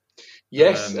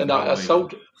 Yes, and I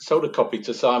sold a copy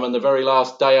to Simon the very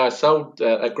last day I sold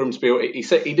at Grimsby. He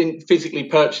said he didn't physically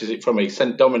purchase it from me. He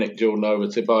sent Dominic Jordan over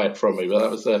to buy it from me, but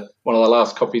that was one of the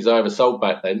last copies I ever sold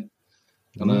back then.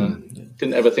 And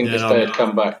didn't ever think this day had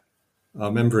come back. I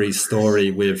remember his story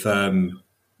with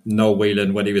Noel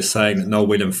Whelan when he was saying that Noel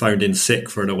Whelan phoned in sick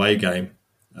for an away game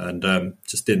and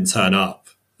just didn't turn up.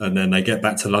 And then they get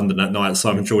back to London that night.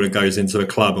 Simon Jordan goes into a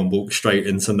club and walks straight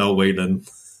into Noel Whelan.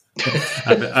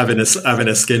 having a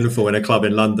skinful in a club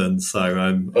in London, so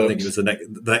I think it was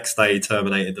the next day he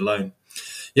terminated the loan.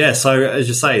 Yeah, so as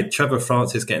you say, Trevor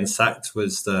Francis getting sacked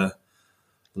was the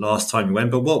last time you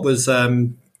went. But what was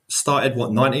started?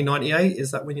 What 1998?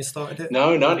 Is that when you started it?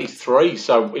 No, 93.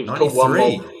 So it was called One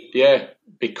More. Yeah,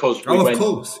 because we went. Of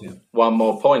course, yeah. One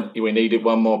More Point. We needed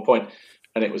one more point.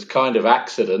 And it was kind of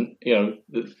accident,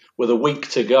 with a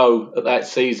week to go at that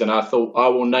season, I thought I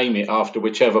will name it after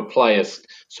whichever players.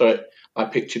 So I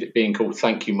pictured it being called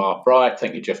Thank You, Mark Bright.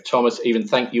 Thank you, Jeff Thomas. Even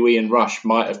Thank You, Ian Rush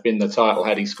might have been the title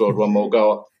had he scored one more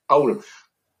goal.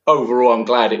 Overall, I'm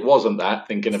glad it wasn't that,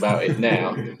 thinking about it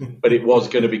now. But it was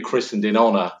going to be christened in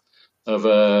honour of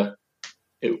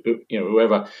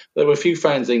whoever. There were a few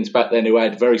fanzines back then who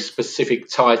had very specific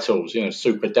titles,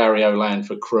 Super Dario Land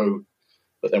for Crew.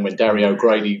 But then when Dario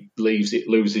Grady leaves, it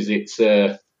loses its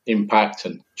impact.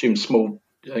 And Jim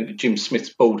Smith's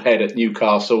bald head at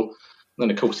Newcastle. And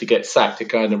then, of course, he gets sacked. It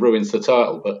kind of ruins the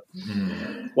title. But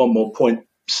One More Point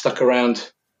stuck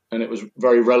around, and it was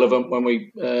very relevant when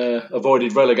we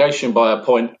avoided relegation by a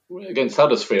point against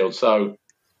Huddersfield. So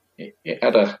it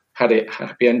had a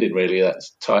happy ending, really, that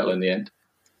title in the end.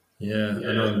 Yeah,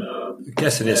 and I'm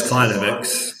guessing it's kind of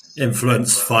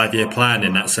influenced 5-year plan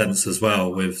in that sense as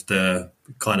well, with the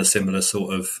kind of similar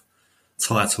sort of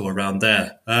title around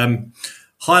there.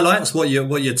 Highlights, what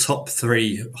are your top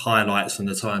 3 highlights from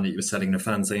the time that you were selling the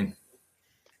fanzine?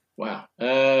 Wow.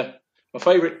 My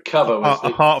favourite cover was...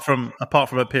 Apart from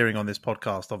appearing on this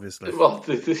podcast, obviously. Well,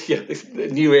 the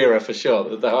new era for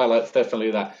sure. The highlight's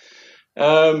definitely that.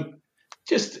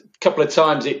 Just a couple of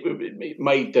times it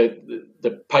made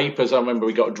the papers. I remember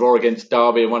we got a draw against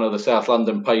Derby in one of the South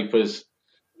London papers.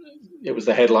 It was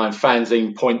the headline,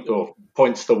 fanzine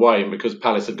points the way, and because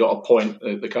Palace had got a point,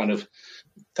 they kind of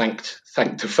thanked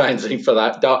the fanzine for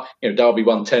that. Derby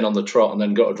won 10 on the trot and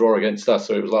then got a draw against us,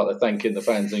 so it was like they're thanking the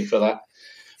fanzine for that.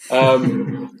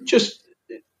 Just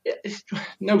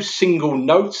no single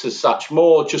notes as such,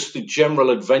 more just the general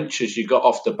adventures you got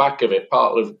off the back of it,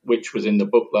 part of which was in the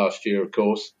book last year, of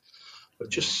course. But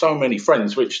just so many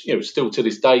friends, which still to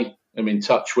this day I'm in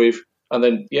touch with. And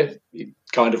then it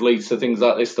kind of leads to things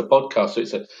like this, the podcast. So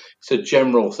it's a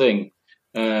general thing.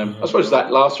 I suppose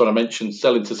that last one I mentioned,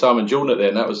 selling to Simon Jordan at the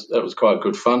end, that was quite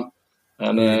good fun.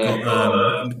 And you've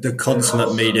got the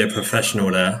consummate media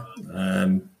professional there,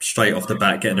 straight off the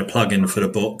bat, getting a plug in for the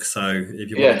book. So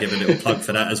if you want to give a little plug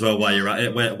for that as well while you're at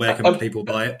it, where can people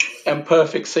buy it? And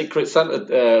Perfect Secret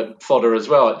Santa fodder as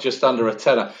well, at just under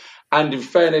 £10. And in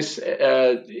fairness,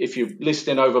 if you're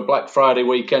listening over Black Friday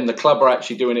weekend, the club are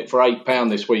actually doing it for £8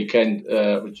 this weekend,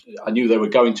 which I knew they were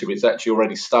going to, but it's actually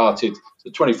already started. The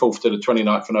 24th to the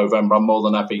 29th of November. I'm more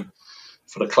than happy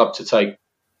for the club to take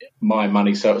my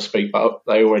money, so to speak, but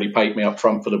they already paid me up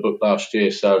front for the book last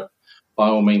year. So by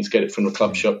all means, get it from the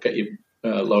club shop, get your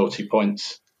loyalty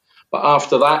points. But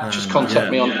after that, just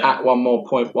contact me on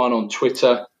 @OneMorePoint1 on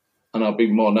Twitter, and I'll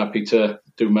be more than happy to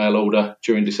do mail order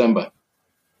during December.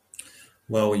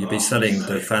 Well, you'll be selling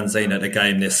the fanzine at the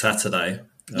game this Saturday.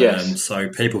 Yes. So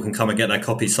people can come and get their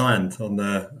copy signed around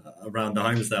the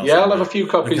Homesdale. Yeah, I'll have a few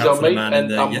copies on me,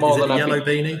 and I'm more than happy. Yellow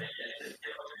beanie?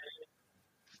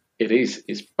 It is.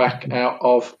 It's back out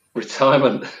of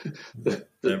retirement.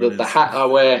 The hat I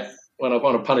wear when I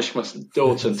want to punish my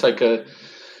daughter and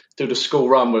do the school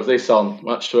run with this on,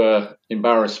 much to her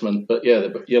embarrassment. But yeah,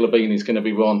 the yellow beanie is going to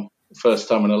be worn first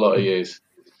time in a lot of years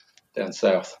down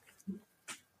south.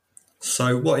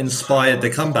 So what inspired the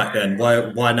comeback then?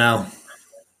 Why now?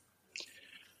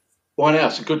 Why now?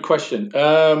 It's a good question.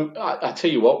 I tell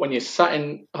you what, when you're sat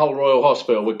in Hull Royal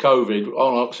Hospital with COVID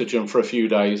on oxygen for a few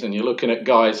days and you're looking at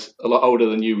guys a lot older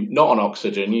than you not on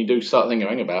oxygen, you do start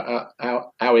thinking about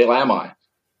how ill am I?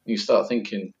 You start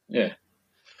thinking,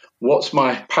 what's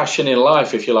my passion in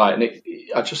life, if you like? And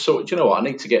I just thought, you know what, I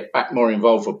need to get back more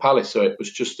involved with Palace. So it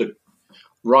was just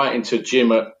right into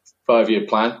Jim at 5-year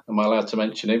plan. Am I allowed to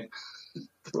mention him?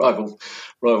 The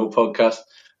rival podcast.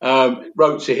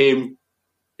 Wrote to him.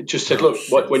 Just said, look,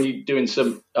 when you're doing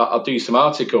I'll do some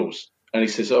articles. And he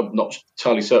says, I'm not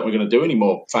entirely certain we're going to do any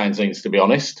more fanzines, to be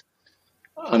honest.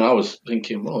 And I was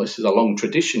thinking, well, this is a long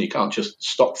tradition. You can't just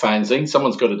stop fanzines.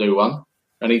 Someone's got to do one.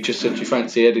 And he just said, do you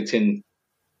fancy editing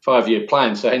 5-year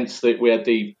plan? So hence we had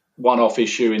the one-off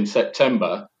issue in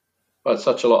September. I had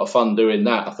such a lot of fun doing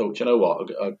that. I thought, you know what,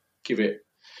 I'll give it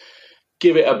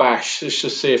a bash. Let's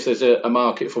just see if there's a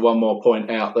market for One More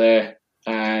Point out there.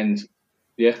 And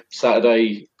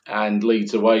Saturday and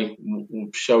Leeds away will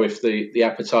show if the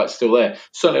appetite's still there.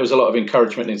 Certainly there was a lot of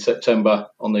encouragement in September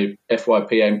on the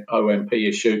FYP OMP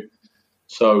issue.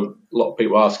 So a lot of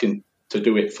people asking to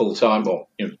do it full time or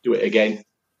do it again.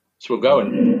 So we'll go,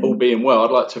 and all being well,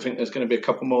 I'd like to think there's going to be a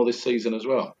couple more this season as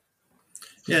well.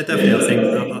 Yeah, definitely.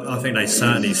 I think they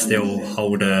certainly still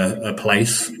hold a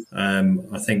place.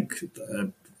 I think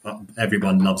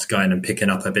everyone loves going and picking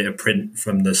up a bit of print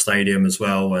from the stadium as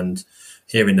well, and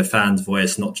hearing the fans'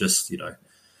 voice. Not just the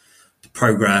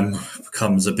program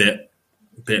becomes a bit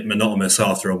monotonous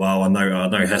after a while. I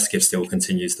know Hesketh still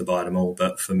continues to buy them all,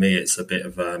 but for me, it's a bit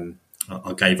of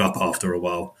I gave up after a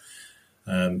while.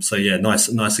 So yeah, nice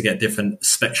to get a different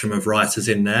spectrum of writers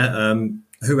in there.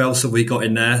 Who else have we got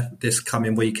in there this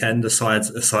coming weekend aside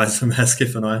from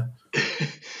Hesketh and I?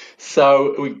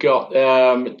 So we've got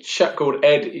a chap called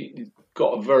Ed,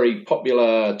 got a very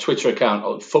popular Twitter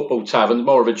account, Football Tavern,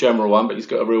 more of a general one, but he's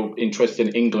got a real interesting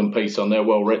England piece on there,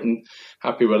 well written.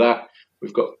 Happy with that.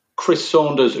 We've got Chris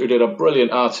Saunders, who did a brilliant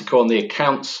article on the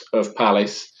accounts of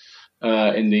Palace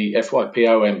in the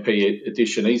FYPOMP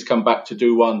edition. He's come back to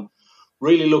do one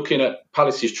really looking at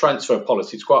Palace's transfer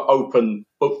policy. It's quite open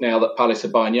book now that Palace are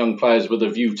buying young players with a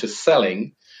view to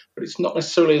selling, but it's not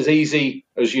necessarily as easy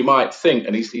as you might think.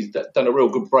 And he's done a real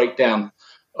good breakdown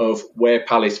of where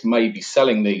Palace may be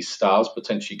selling these stars,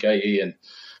 potentially Gueye and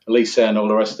Elise and all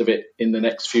the rest of it in the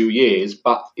next few years.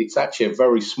 But it's actually a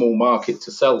very small market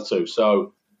to sell to.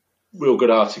 So real good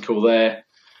article there.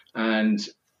 And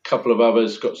a couple of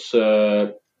others got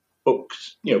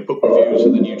books, book reviews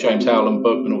of the new James Howland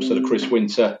book and also the Chris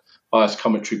Winter bias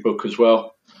commentary book as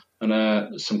well.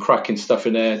 And some cracking stuff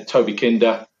in there. Toby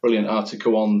Kinder, brilliant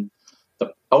article on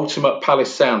the Ultimate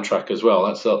Palace soundtrack as well.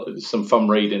 That's some fun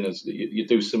reading. As you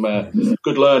do some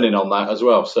good learning on that as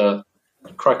well. So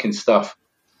cracking stuff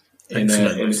in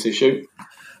this issue.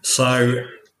 So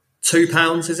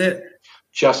 £2, is it?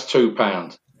 Just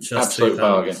 £2. Absolute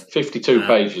bargain. 52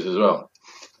 pages as well.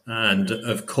 And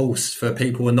of course, for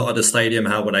people who are not at the stadium,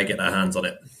 how will they get their hands on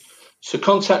it? So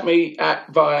contact me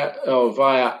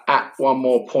via at one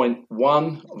more point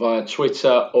one via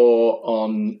Twitter or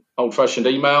on old-fashioned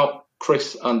email.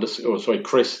 Chris,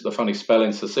 the funny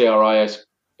spelling, so CRIS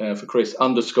for Chris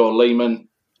 _Lehman,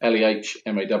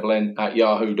 LEHMANN at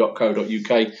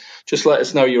yahoo.co.uk. Just let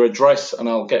us know your address and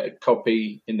I'll get a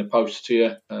copy in the post to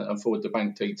you and forward the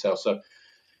bank details. So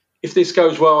if this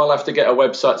goes well, I'll have to get a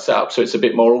website set up so it's a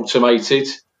bit more automated.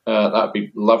 That'd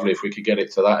be lovely if we could get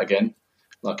it to that again,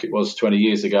 like it was 20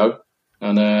 years ago.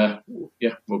 And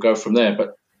we'll go from there.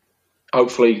 But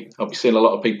hopefully I'll be seeing a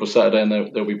lot of people Saturday and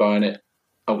they'll be buying it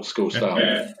old school style.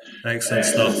 Excellent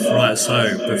stuff. Right,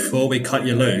 so before we cut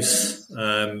you loose,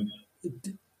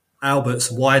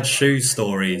 Albert's wide shoe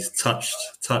stories touched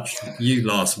you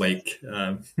last week.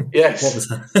 Yes. What was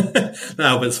that?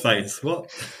 Albert's face. What?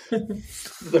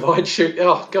 The wide shoe.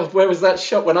 Oh, God, where was that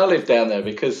shot when I lived down there?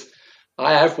 Because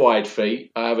I have wide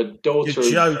feet. I have a daughter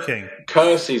who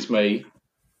curses me.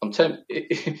 I'm tempted.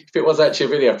 If it was actually a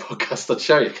video podcast, I'd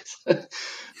show you.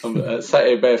 I'm sat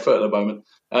here barefoot at the moment.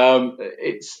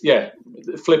 It's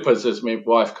flippers, as my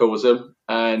wife calls them.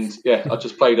 And I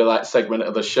just played her that segment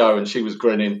of the show and she was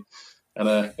grinning. And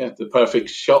the perfect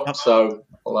shot. So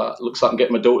looks like I'm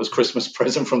getting my daughter's Christmas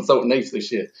present from Thornton Heath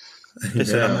this year.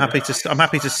 Listen, I'm happy to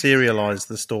serialise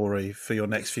the story for your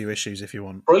next few issues if you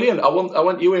want. Brilliant. I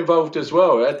want you involved as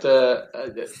well. I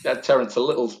had Terence a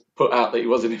little put out that he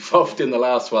wasn't involved in the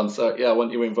last one, so I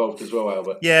want you involved as well,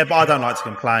 Albert. Yeah, but I don't like to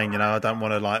complain. I don't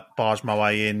want to barge my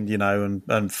way in, and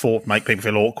make people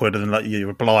feel awkward and you're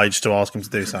obliged to ask them to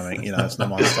do something. It's not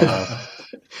my style.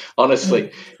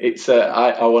 Honestly, it's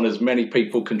I want as many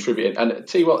people contributing, and I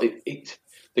tell you what,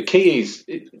 the key is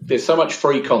there's so much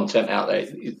free content out there.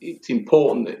 It's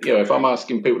important that, if I'm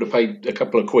asking people to pay a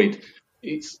couple of quid,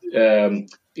 it's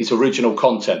original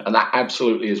content. And that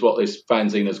absolutely is what this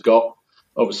fanzine has got.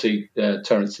 Obviously,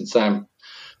 Terence and Sam,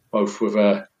 both with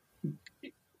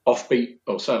offbeat,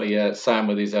 or certainly Sam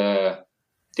with his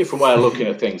different way of looking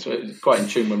at things. So it's quite in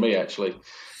tune with me, actually.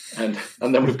 And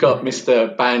then we've got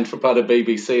Mr. Band for part of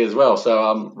BBC as well. So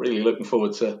I'm really looking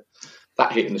forward to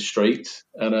that hitting the street.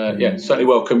 And certainly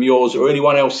welcome yours or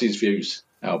anyone else's views,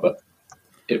 Albert,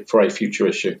 for a future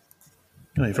issue.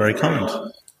 Oh, you're very kind.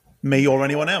 Me or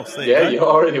anyone else. You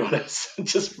are anyone else.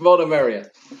 Just more the merrier.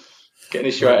 Get an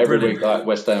issue out every week like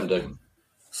West Ham do.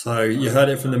 So you heard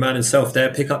it from the man himself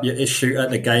there. Pick up your issue at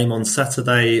the game on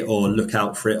Saturday or look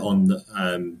out for it on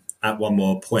at one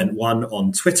more point one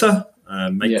on Twitter.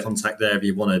 Make contact there if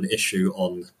you want an issue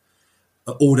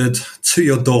ordered to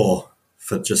your door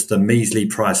for just the measly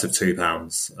price of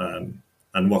 £2.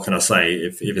 And what can I say?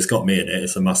 If it's got me in it,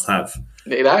 it's a must-have.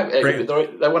 They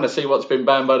want to see what's been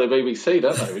banned by the BBC,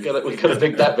 don't they? We got to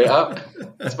dig that bit up.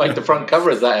 Let's make the front cover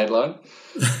as that headline.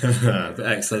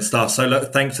 Excellent stuff. So,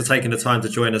 look, thanks for taking the time to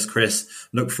join us, Chris.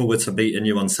 Look forward to meeting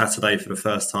you on Saturday for the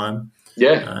first time.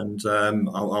 Yeah, and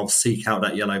I'll seek out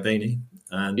that yellow beanie.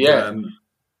 And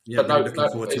but looking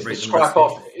forward to reading the scrap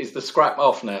off. Is the scrap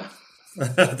off now?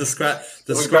 The scrap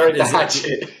buried the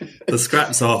hatchet. The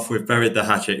scrap's off. We've buried the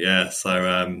hatchet. Yeah.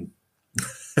 So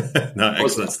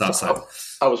excellent stuff. So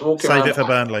I was walking. Save it for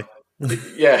Burnley.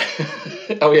 Yeah.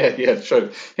 Oh yeah. True.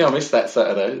 I missed that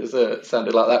Saturday. It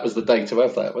sounded like that was the day to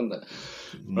have that, wasn't it?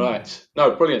 Right.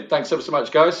 No, brilliant. Thanks ever so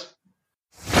much, guys.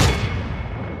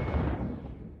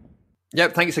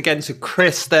 Yep, thanks again to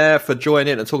Chris there for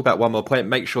joining and talk about One More Point.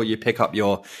 Make sure you pick up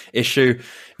your issue.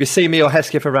 If you see me or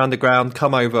Hesketh around the ground,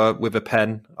 come over with a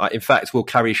pen. In fact, we'll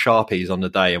carry Sharpies on the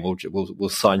day and we'll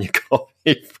sign your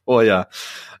copy for you.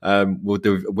 We'll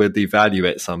devalue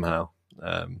it somehow.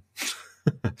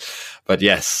 But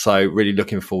yes, so really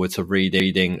looking forward to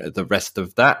reading the rest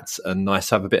of that, and nice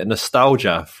to have a bit of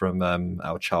nostalgia from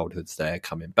our childhoods there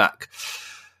coming back.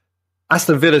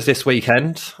 Aston Villa's this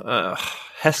weekend.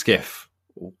 Hesketh,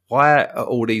 why are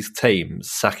all these teams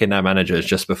sacking their managers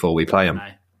just before we play them? No.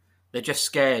 They're just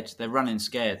scared. They're running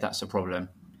scared. That's the problem.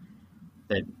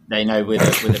 They know we're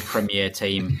the premier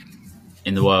team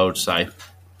in the world, so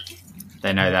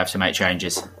they know they have to make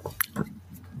changes.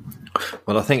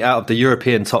 Well, I think out of the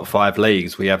European top 5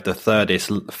 leagues, we have the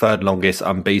third longest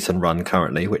unbeaten run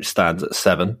currently, which stands at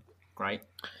 7. Great.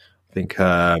 I think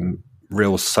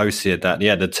Real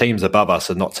Sociedad, the teams above us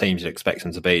are not teams you'd expect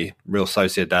them to be. Real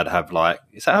Sociedad have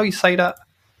is that how you say that?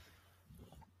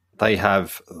 They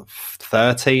have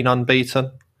 13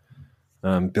 unbeaten.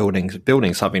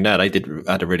 Building something there. They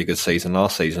had a really good season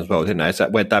last season as well, didn't they? Is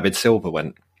that where David Silva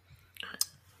went?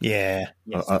 Yeah.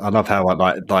 Yes. I love how I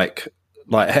like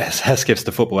Hesketh's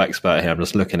the football expert here. I'm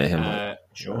just looking at him.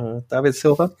 Sure. David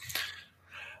Silva.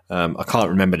 I can't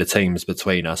remember the teams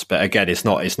between us, but again, it's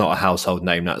not a household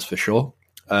name, that's for sure.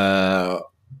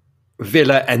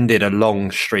 Villa ended a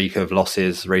long streak of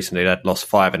losses recently. They'd lost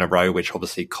 5 in a row, which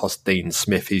obviously cost Dean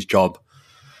Smith his job,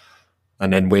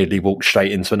 and then weirdly walked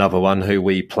straight into another one who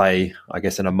we play, I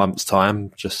guess, in a month's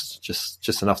time.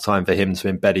 Just enough time for him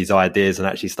to embed his ideas and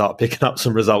actually start picking up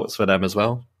some results for them as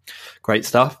well. Great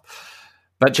stuff.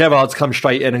 But Gerrard's come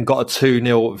straight in and got a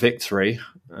 2-0 victory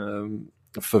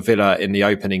for Villa in the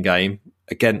opening game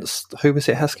against, who was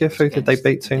it, Hesketh? Who did they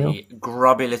beat 2-0? The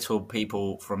grubby little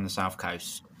people from the South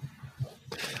Coast.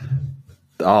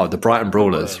 Oh, the Brighton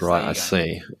Brawlers, Brawlers, right, I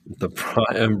see. The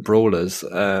Brighton Brawlers.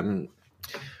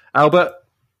 Albert?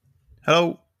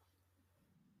 Hello.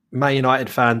 Man United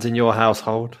fans in your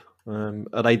household,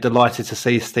 are they delighted to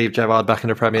see Steve Gerrard back in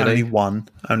the Premier League?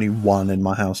 Only one in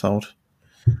my household.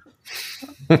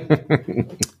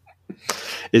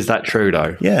 Is that true,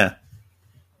 though? Yeah.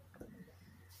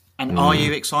 And are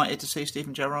you excited to see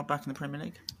Steven Gerrard back in the Premier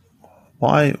League?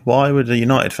 Why would a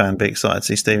United fan be excited to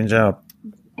see Steven Gerrard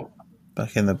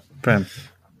back in the Prem?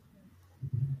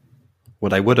 Well,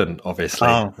 they wouldn't, obviously.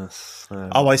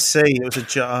 Oh, I see. It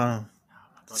was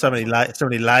so many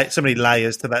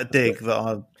layers to that dig that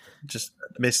I just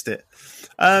missed it.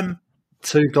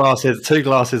 Two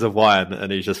glasses of wine,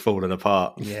 and he's just falling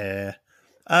apart. Yeah.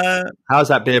 How's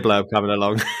that beer blurb coming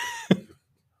along?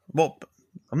 What?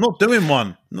 I'm not doing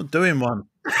one. No,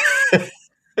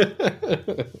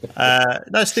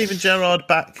 Steven Gerrard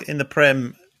back in the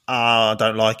Prem. I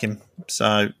don't like him,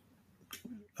 so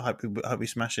I hope we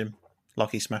smash him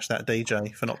like he smashed that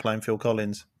DJ for not playing Phil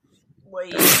Collins.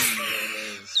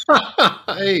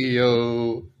 Hey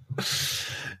yo.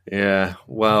 Yeah,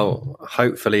 well,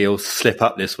 hopefully he'll slip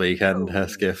up this weekend,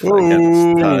 Hesketh.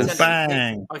 Ooh,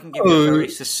 bang! I can give you a very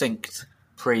succinct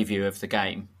preview of the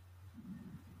game.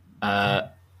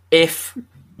 If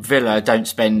Villa don't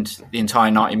spend the entire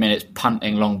 90 minutes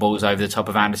punting long balls over the top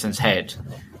of Anderson's head,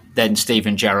 then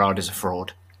Steven Gerrard is a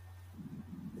fraud.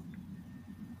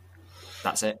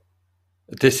 That's it.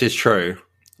 This is true.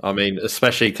 I mean,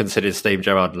 especially considering Steve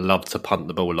Gerrard loved to punt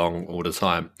the ball long all the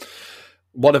time.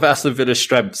 One of Aston Villa's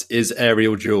strengths is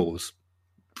aerial duels.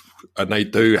 And they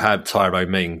do have Tyrone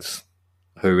Mings,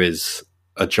 who is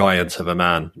a giant of a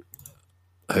man,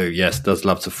 who, yes, does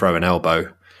love to throw an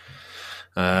elbow.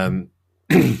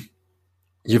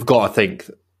 You've got to think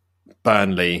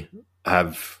Burnley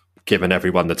have given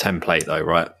everyone the template, though,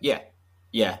 right?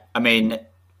 Yeah. I mean,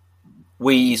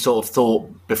 we sort of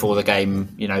thought before the game,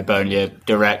 Burnley are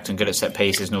direct and good at set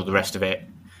pieces and all the rest of it.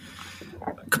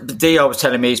 Dio was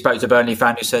telling me he spoke to a Burnley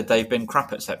fan who said they've been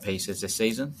crap at set pieces this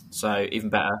season, so even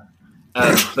better.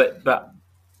 But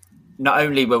not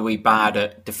only were we bad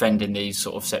at defending these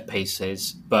sort of set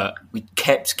pieces, but we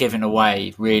kept giving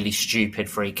away really stupid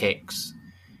free kicks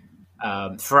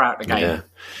throughout the game,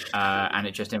 and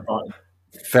it just invited.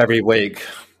 Very weak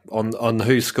on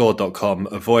WhoScored.com.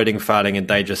 Avoiding fouling in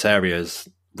dangerous areas.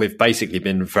 We've basically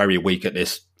been very weak at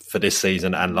this for this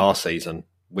season and last season.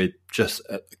 We just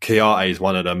Chiarte is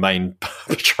one of the main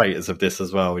perpetrators of this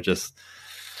as well.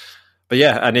 But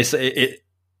yeah, and it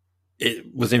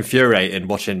was infuriating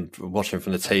watching from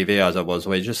the TV as I was.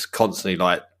 We're just constantly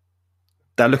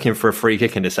they're looking for a free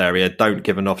kick in this area. Don't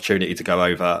give an opportunity to go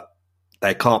over.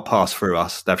 They can't pass through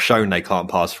us. They've shown they can't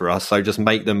pass through us. So just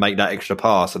make them make that extra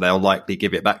pass, and they'll likely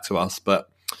give it back to us. But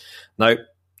no,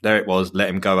 there it was, let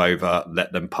him go over,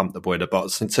 let them pump the ball in the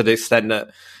box. And to the extent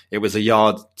that it was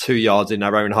 2 yards in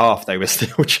their own half, they were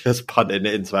still just punting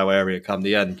it into our area come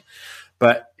the end.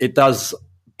 But it does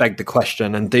beg the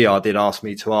question, and DR did ask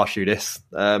me to ask you this.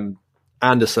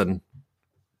 Anderson,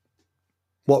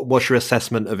 what's your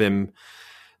assessment of him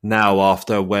now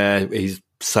after where he's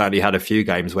certainly had a few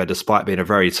games where, despite being a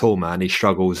very tall man, he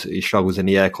struggles in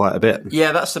the air quite a bit?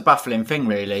 Yeah, that's the baffling thing,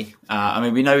 really. I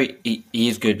mean, we know he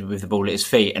is good with the ball at his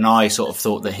feet, and I sort of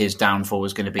thought that his downfall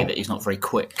was going to be that he's not very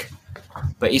quick.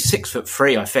 But he's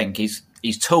 6'3", I think. He's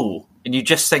tall, and you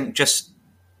just think, just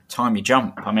time your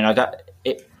jump. I mean,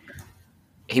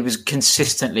 he was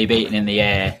consistently beaten in the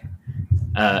air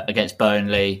against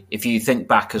Burnley. If you think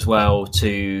back as well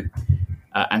to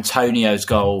Antonio's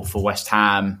goal for West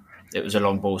Ham, it was a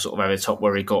long ball sort of over the top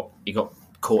where he got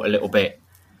caught a little bit,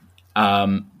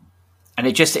 and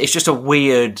it's just a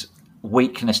weird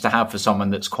weakness to have for someone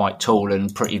that's quite tall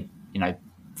and pretty,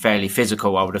 fairly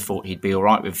physical. I would have thought he'd be all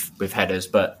right with headers,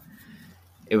 but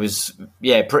it was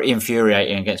pretty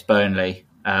infuriating against Burnley.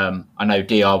 I know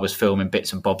DR was filming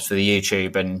bits and bobs for the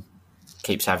YouTube and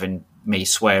keeps having me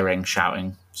swearing,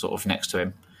 shouting sort of next to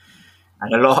him.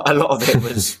 And a lot of it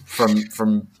was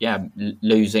from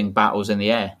losing battles in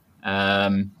the air.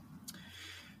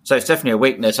 So it's definitely a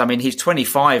weakness. I mean, he's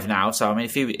 25 now, so I mean,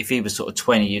 if he was sort of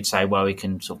 20, you'd say, well, we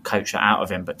can sort of coach that out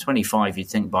of him. But 25, you'd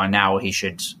think by now he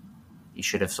should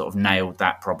have sort of nailed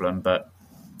that problem, but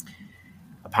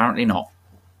apparently not.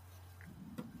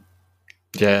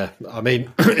 Yeah, I mean,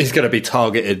 he's going to be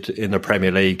targeted in the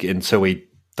Premier League until he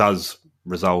does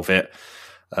resolve it.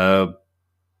 I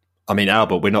mean,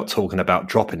 Albert, we're not talking about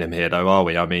dropping him here, though, are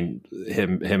we? I mean,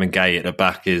 him and Gay at the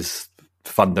back is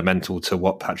fundamental to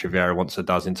what Patrick Vieira wants to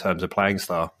does in terms of playing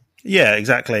style. Yeah,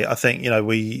 exactly. I think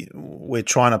we're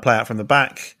trying to play out from the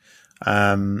back.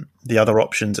 The other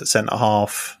options at centre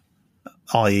half,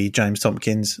 i.e. James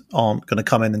Tompkins, aren't going to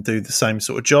come in and do the same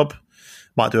sort of job.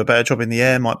 Might do a better job in the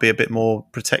air, might be a bit more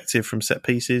protective from set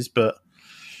pieces, but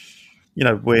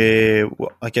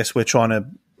I guess we're trying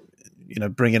to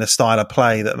bring in a style of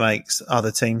play that makes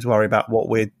other teams worry about what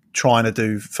we're trying to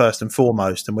do first and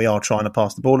foremost, and we are trying to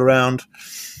pass the ball around.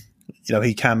 He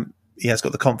has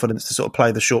got the confidence to sort of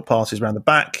play the short passes around the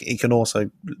back. He can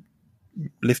also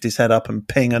lift his head up and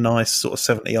ping a nice sort of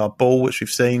 70-yard ball, which we've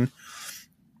seen.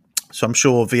 So I'm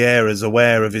sure Vieira's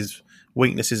aware of his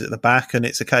weaknesses at the back, and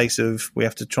it's a case of we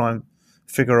have to try and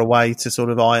figure a way to sort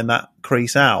of iron that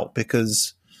crease out,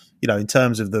 because in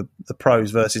terms of the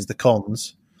pros versus the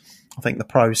cons, I think the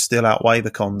pros still outweigh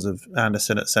the cons of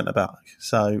Anderson at centre back.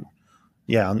 So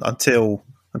yeah, until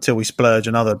we splurge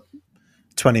another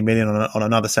 20 million on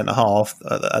another centre half,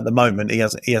 at the moment he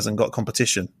hasn't got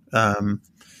competition.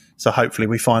 So hopefully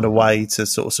we find a way to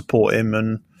sort of support him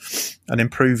and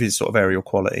improve his sort of aerial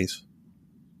qualities.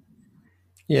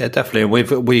 Yeah, definitely. We've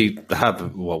had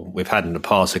in the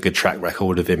past a good track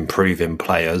record of improving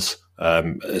players,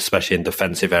 especially in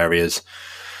defensive areas.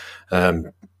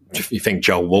 If you think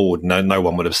Joel Ward, no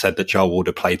one would have said that Joel Ward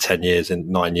had played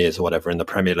 9 years or whatever in the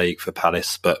Premier League for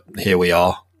Palace, but here we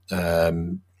are.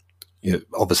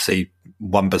 Obviously,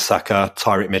 Wan-Bissaka,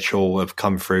 Tyreek Mitchell have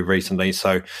come through recently,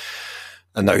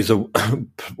 and those are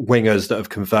wingers that have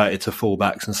converted to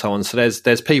fullbacks and so on. So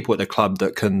there's people at the club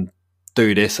that can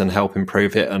do this and help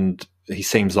improve it, and he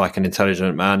seems like an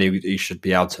intelligent man. He should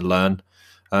be able to learn,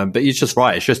 but he's just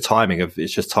right. It's just timing of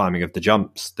the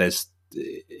jumps.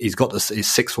 He's got he's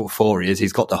 6'4".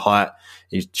 He's got the height.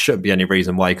 He shouldn't be any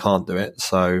reason why he can't do it.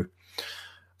 So,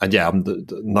 and yeah, I'm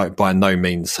by no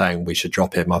means saying we should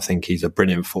drop him. I think he's a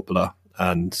brilliant footballer,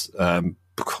 and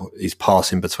he's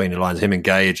passing between the lines. Him and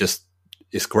Gay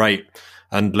it's great.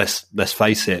 And let's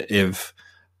face it, if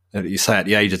you say at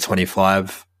the age of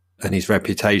 25. And his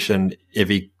reputation, if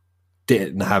he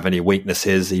didn't have any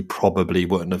weaknesses, he probably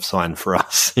wouldn't have signed for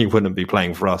us. He wouldn't be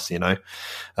playing for us,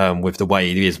 with the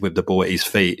way he is with the ball at his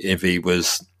feet. If he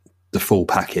was the full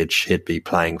package, he'd be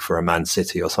playing for a Man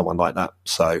City or someone like that.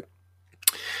 So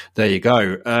there you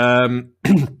go.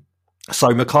 So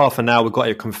McArthur, now we've got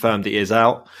it confirmed he is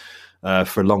out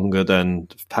for longer than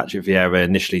Patrick Vieira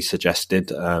initially suggested.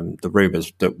 The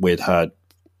rumours that we'd heard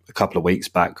a couple of weeks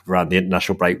back around the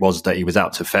international break was that he was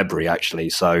out to February, actually.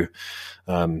 So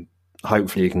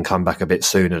hopefully he can come back a bit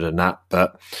sooner than that.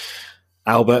 But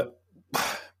Albert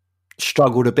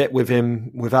struggled a bit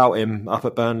without him up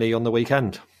at Burnley on the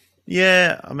weekend.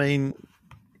 Yeah, I mean,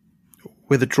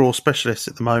 we're the draw specialists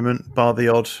at the moment, bar the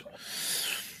odd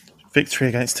victory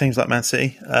against teams like Man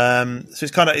City. So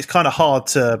it's kind of hard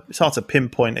to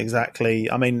pinpoint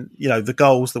exactly. I mean, the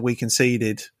goals that we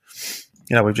conceded,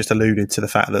 we've just alluded to the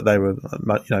fact that they were,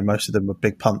 most of them were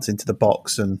big punts into the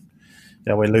box, and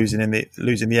we're losing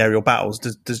the aerial battles.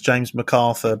 Does James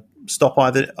MacArthur stop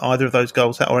either of those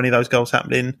goals or any of those goals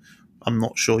happening? I'm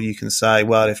not sure you can say,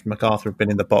 well, if MacArthur had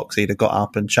been in the box, he'd have got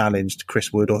up and challenged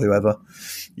Chris Wood or whoever,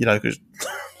 because,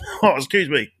 excuse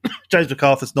me, James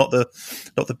MacArthur's not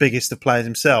the biggest of players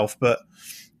himself, but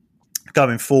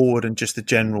going forward and just the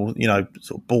general,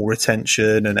 sort of ball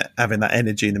retention and having that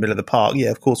energy in the middle of the park,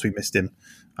 of course we missed him.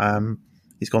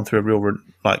 He's gone through a real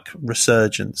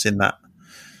resurgence in that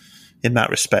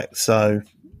respect. So,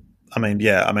 a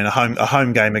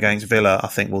home game against Villa, I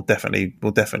think we'll definitely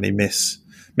miss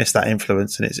that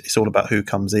influence, and it's all about who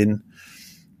comes in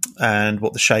and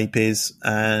what the shape is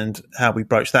and how we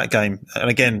broach that game. And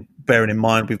again, bearing in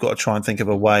mind, we've got to try and think of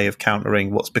a way of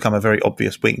countering what's become a very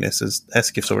obvious weakness, as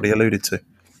Hesketh's already alluded to.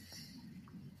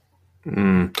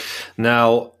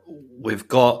 Now, we've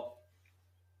got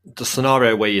the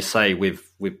scenario where you say we've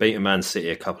beaten Man City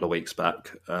a couple of weeks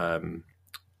back.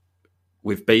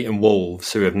 We've beaten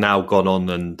Wolves, who have now gone on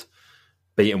and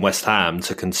beaten West Ham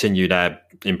to continue their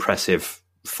impressive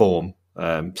form.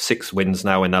 6 wins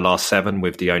now in their last 7,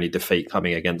 with the only defeat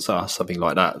coming against us, something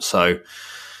like that. So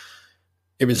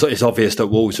it's obvious that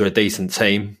Wolves are a decent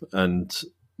team and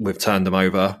we've turned them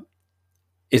over.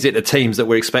 Is it the teams that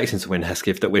we're expecting to win,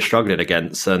 Hesketh, that we're struggling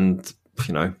against? And,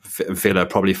 Villa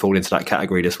probably fall into that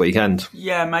category this weekend.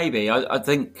 Yeah, maybe. I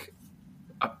think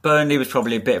Burnley was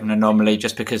probably a bit of an anomaly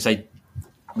just because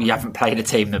we haven't played a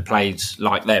team that played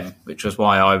like them, which was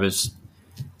why I was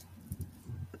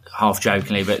half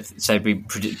jokingly, but say we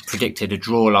predicted a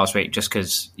draw last week just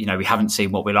because, we haven't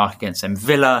seen what we like against them.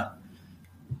 Villa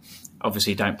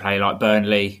obviously don't play like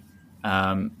Burnley.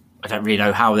 I don't really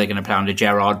know how they're going to play under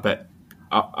Gerrard, but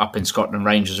up in Scotland,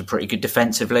 Rangers are pretty good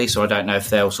defensively, so I don't know if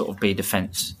they'll sort of be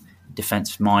defence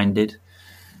minded.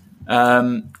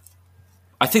 I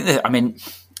think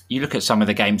that, you look at some of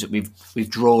the games that we've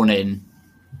drawn in,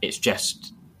 it's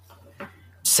just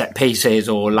set pieces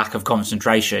or lack of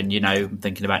concentration. I'm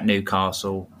thinking about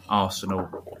Newcastle,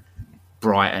 Arsenal,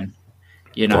 Brighton.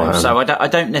 So I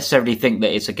don't necessarily think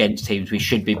that it's against teams we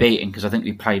should be beating, because I think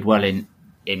we played well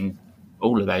in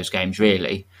all of those games,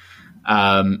 really.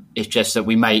 It's just that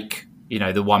we make,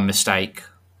 the one mistake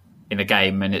in a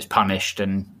game and it's punished,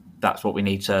 and that's what we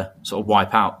need to sort of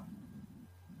wipe out.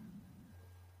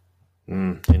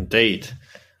 Indeed.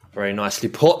 Very nicely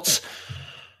put.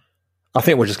 I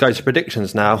think we'll just go to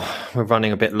predictions now. We're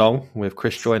running a bit long with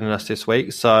Chris joining us this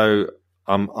week, so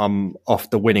I'm off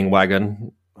the winning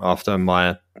wagon after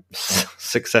my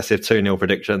successive 2-0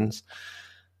 predictions.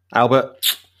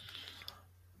 Albert?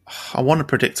 I want to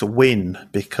predict a win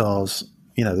because,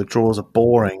 the draws are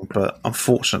boring, but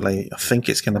unfortunately I think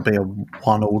it's going to be a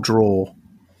 1-1 draw.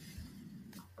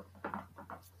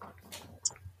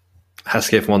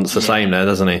 Hesketh wants the same there,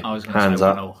 doesn't he? I was going to Hands say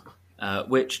up. 1-0,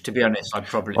 which, to be honest, I'd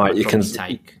probably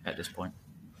take at this point.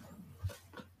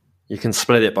 You can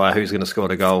split it by who's going to score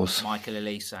the goals. Michael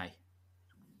Elise.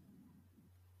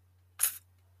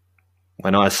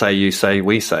 When I say, you say,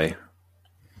 we say.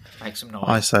 Make some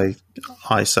noise.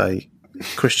 I say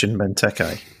Christian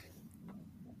Benteke.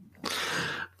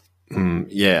 I'm going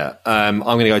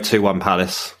to go 2-1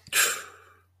 Palace.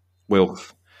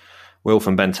 Wilf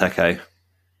and Benteke.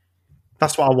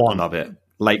 That's what I want. I love it.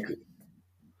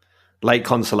 Late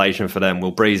consolation for them. We'll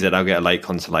breeze it. I'll get a late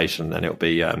consolation, and it'll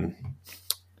be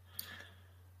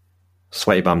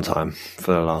sweaty bum time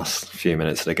for the last few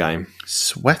minutes of the game.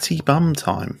 Sweaty bum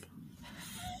time.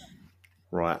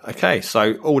 Right. Okay.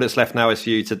 So all that's left now is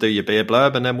for you to do your beer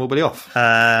blurb, and then we'll be off.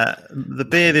 The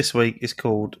beer this week is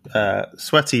called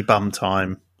Sweaty Bum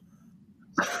Time.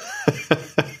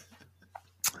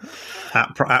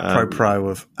 at Pro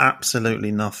of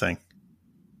absolutely nothing.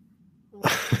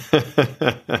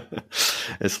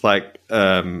 It's like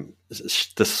a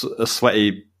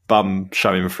sweaty bum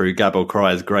showing through Gabble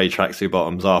Cry's grey tracksuit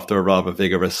bottoms after a rather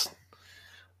vigorous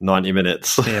 90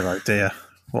 minutes. Dear, oh dear.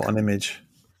 What an image.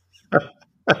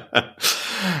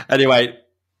 Anyway,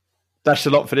 that's a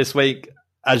lot for this week.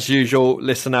 As usual,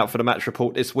 listen out for the match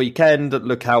report this weekend.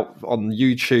 Look out on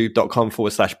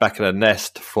youtube.com/Back of the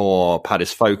Nest for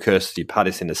Palace Focus, your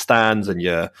Palace in the stands, and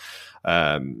your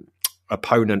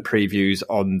opponent previews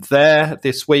on there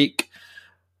this week.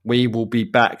 We will be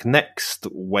back next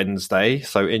Wednesday,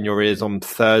 so in your ears on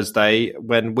Thursday,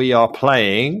 when we are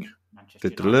playing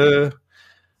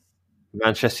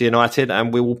Manchester United,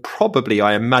 and we will probably,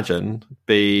 I imagine,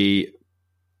 be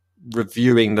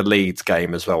reviewing the Leeds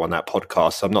game as well on that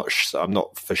podcast. I'm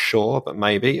not for sure, but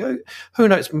maybe. Who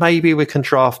knows? Maybe we can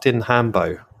draft in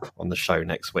Hambo on the show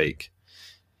next week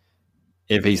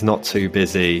if he's not too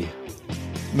busy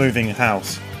moving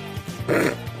house.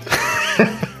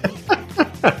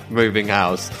 Moving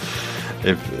house.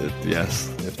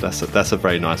 If that's a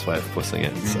very nice way of putting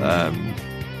it.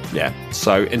 Yeah.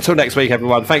 So until next week,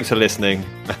 everyone. Thanks for listening,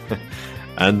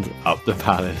 and up the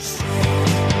Palace.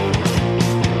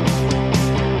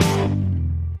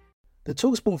 The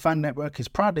TalkSport Fan Network is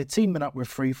proudly teaming up with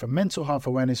Free for Mental Health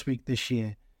Awareness Week this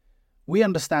year. We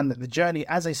understand that the journey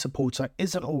as a supporter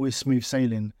isn't always smooth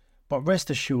sailing, but rest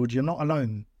assured you're not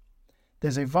alone.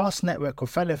 There's a vast network of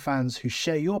fellow fans who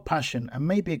share your passion and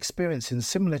may be experiencing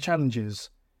similar challenges.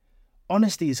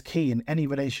 Honesty is key in any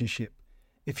relationship.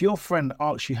 If your friend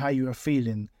asks you how you are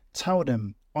feeling, tell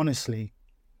them honestly.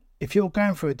 If you're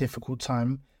going through a difficult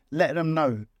time, let them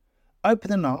know.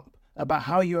 Opening up about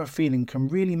how you are feeling can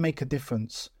really make a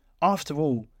difference. After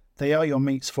all, they are your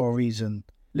mates for a reason.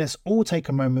 Let's all take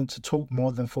a moment to talk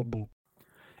more than football.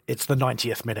 It's the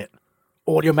 90th minute.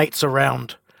 All your mates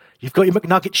around. You've got your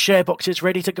McNugget share boxes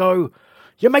ready to go.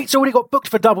 Your mate's already got booked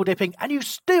for double dipping and you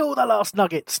steal the last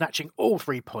nugget, snatching all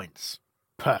 3 points.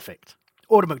 Perfect.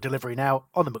 Order McDelivery now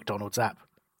on the McDonald's app.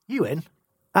 You in?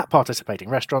 At participating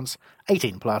restaurants,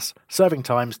 18 plus, serving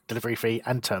times, delivery fee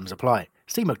and terms apply.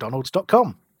 See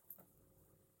mcdonalds.com.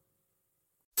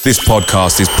 This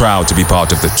podcast is proud to be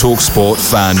part of the TalkSport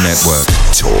Fan Network.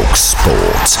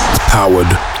 TalkSport. Powered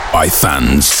by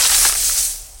fans.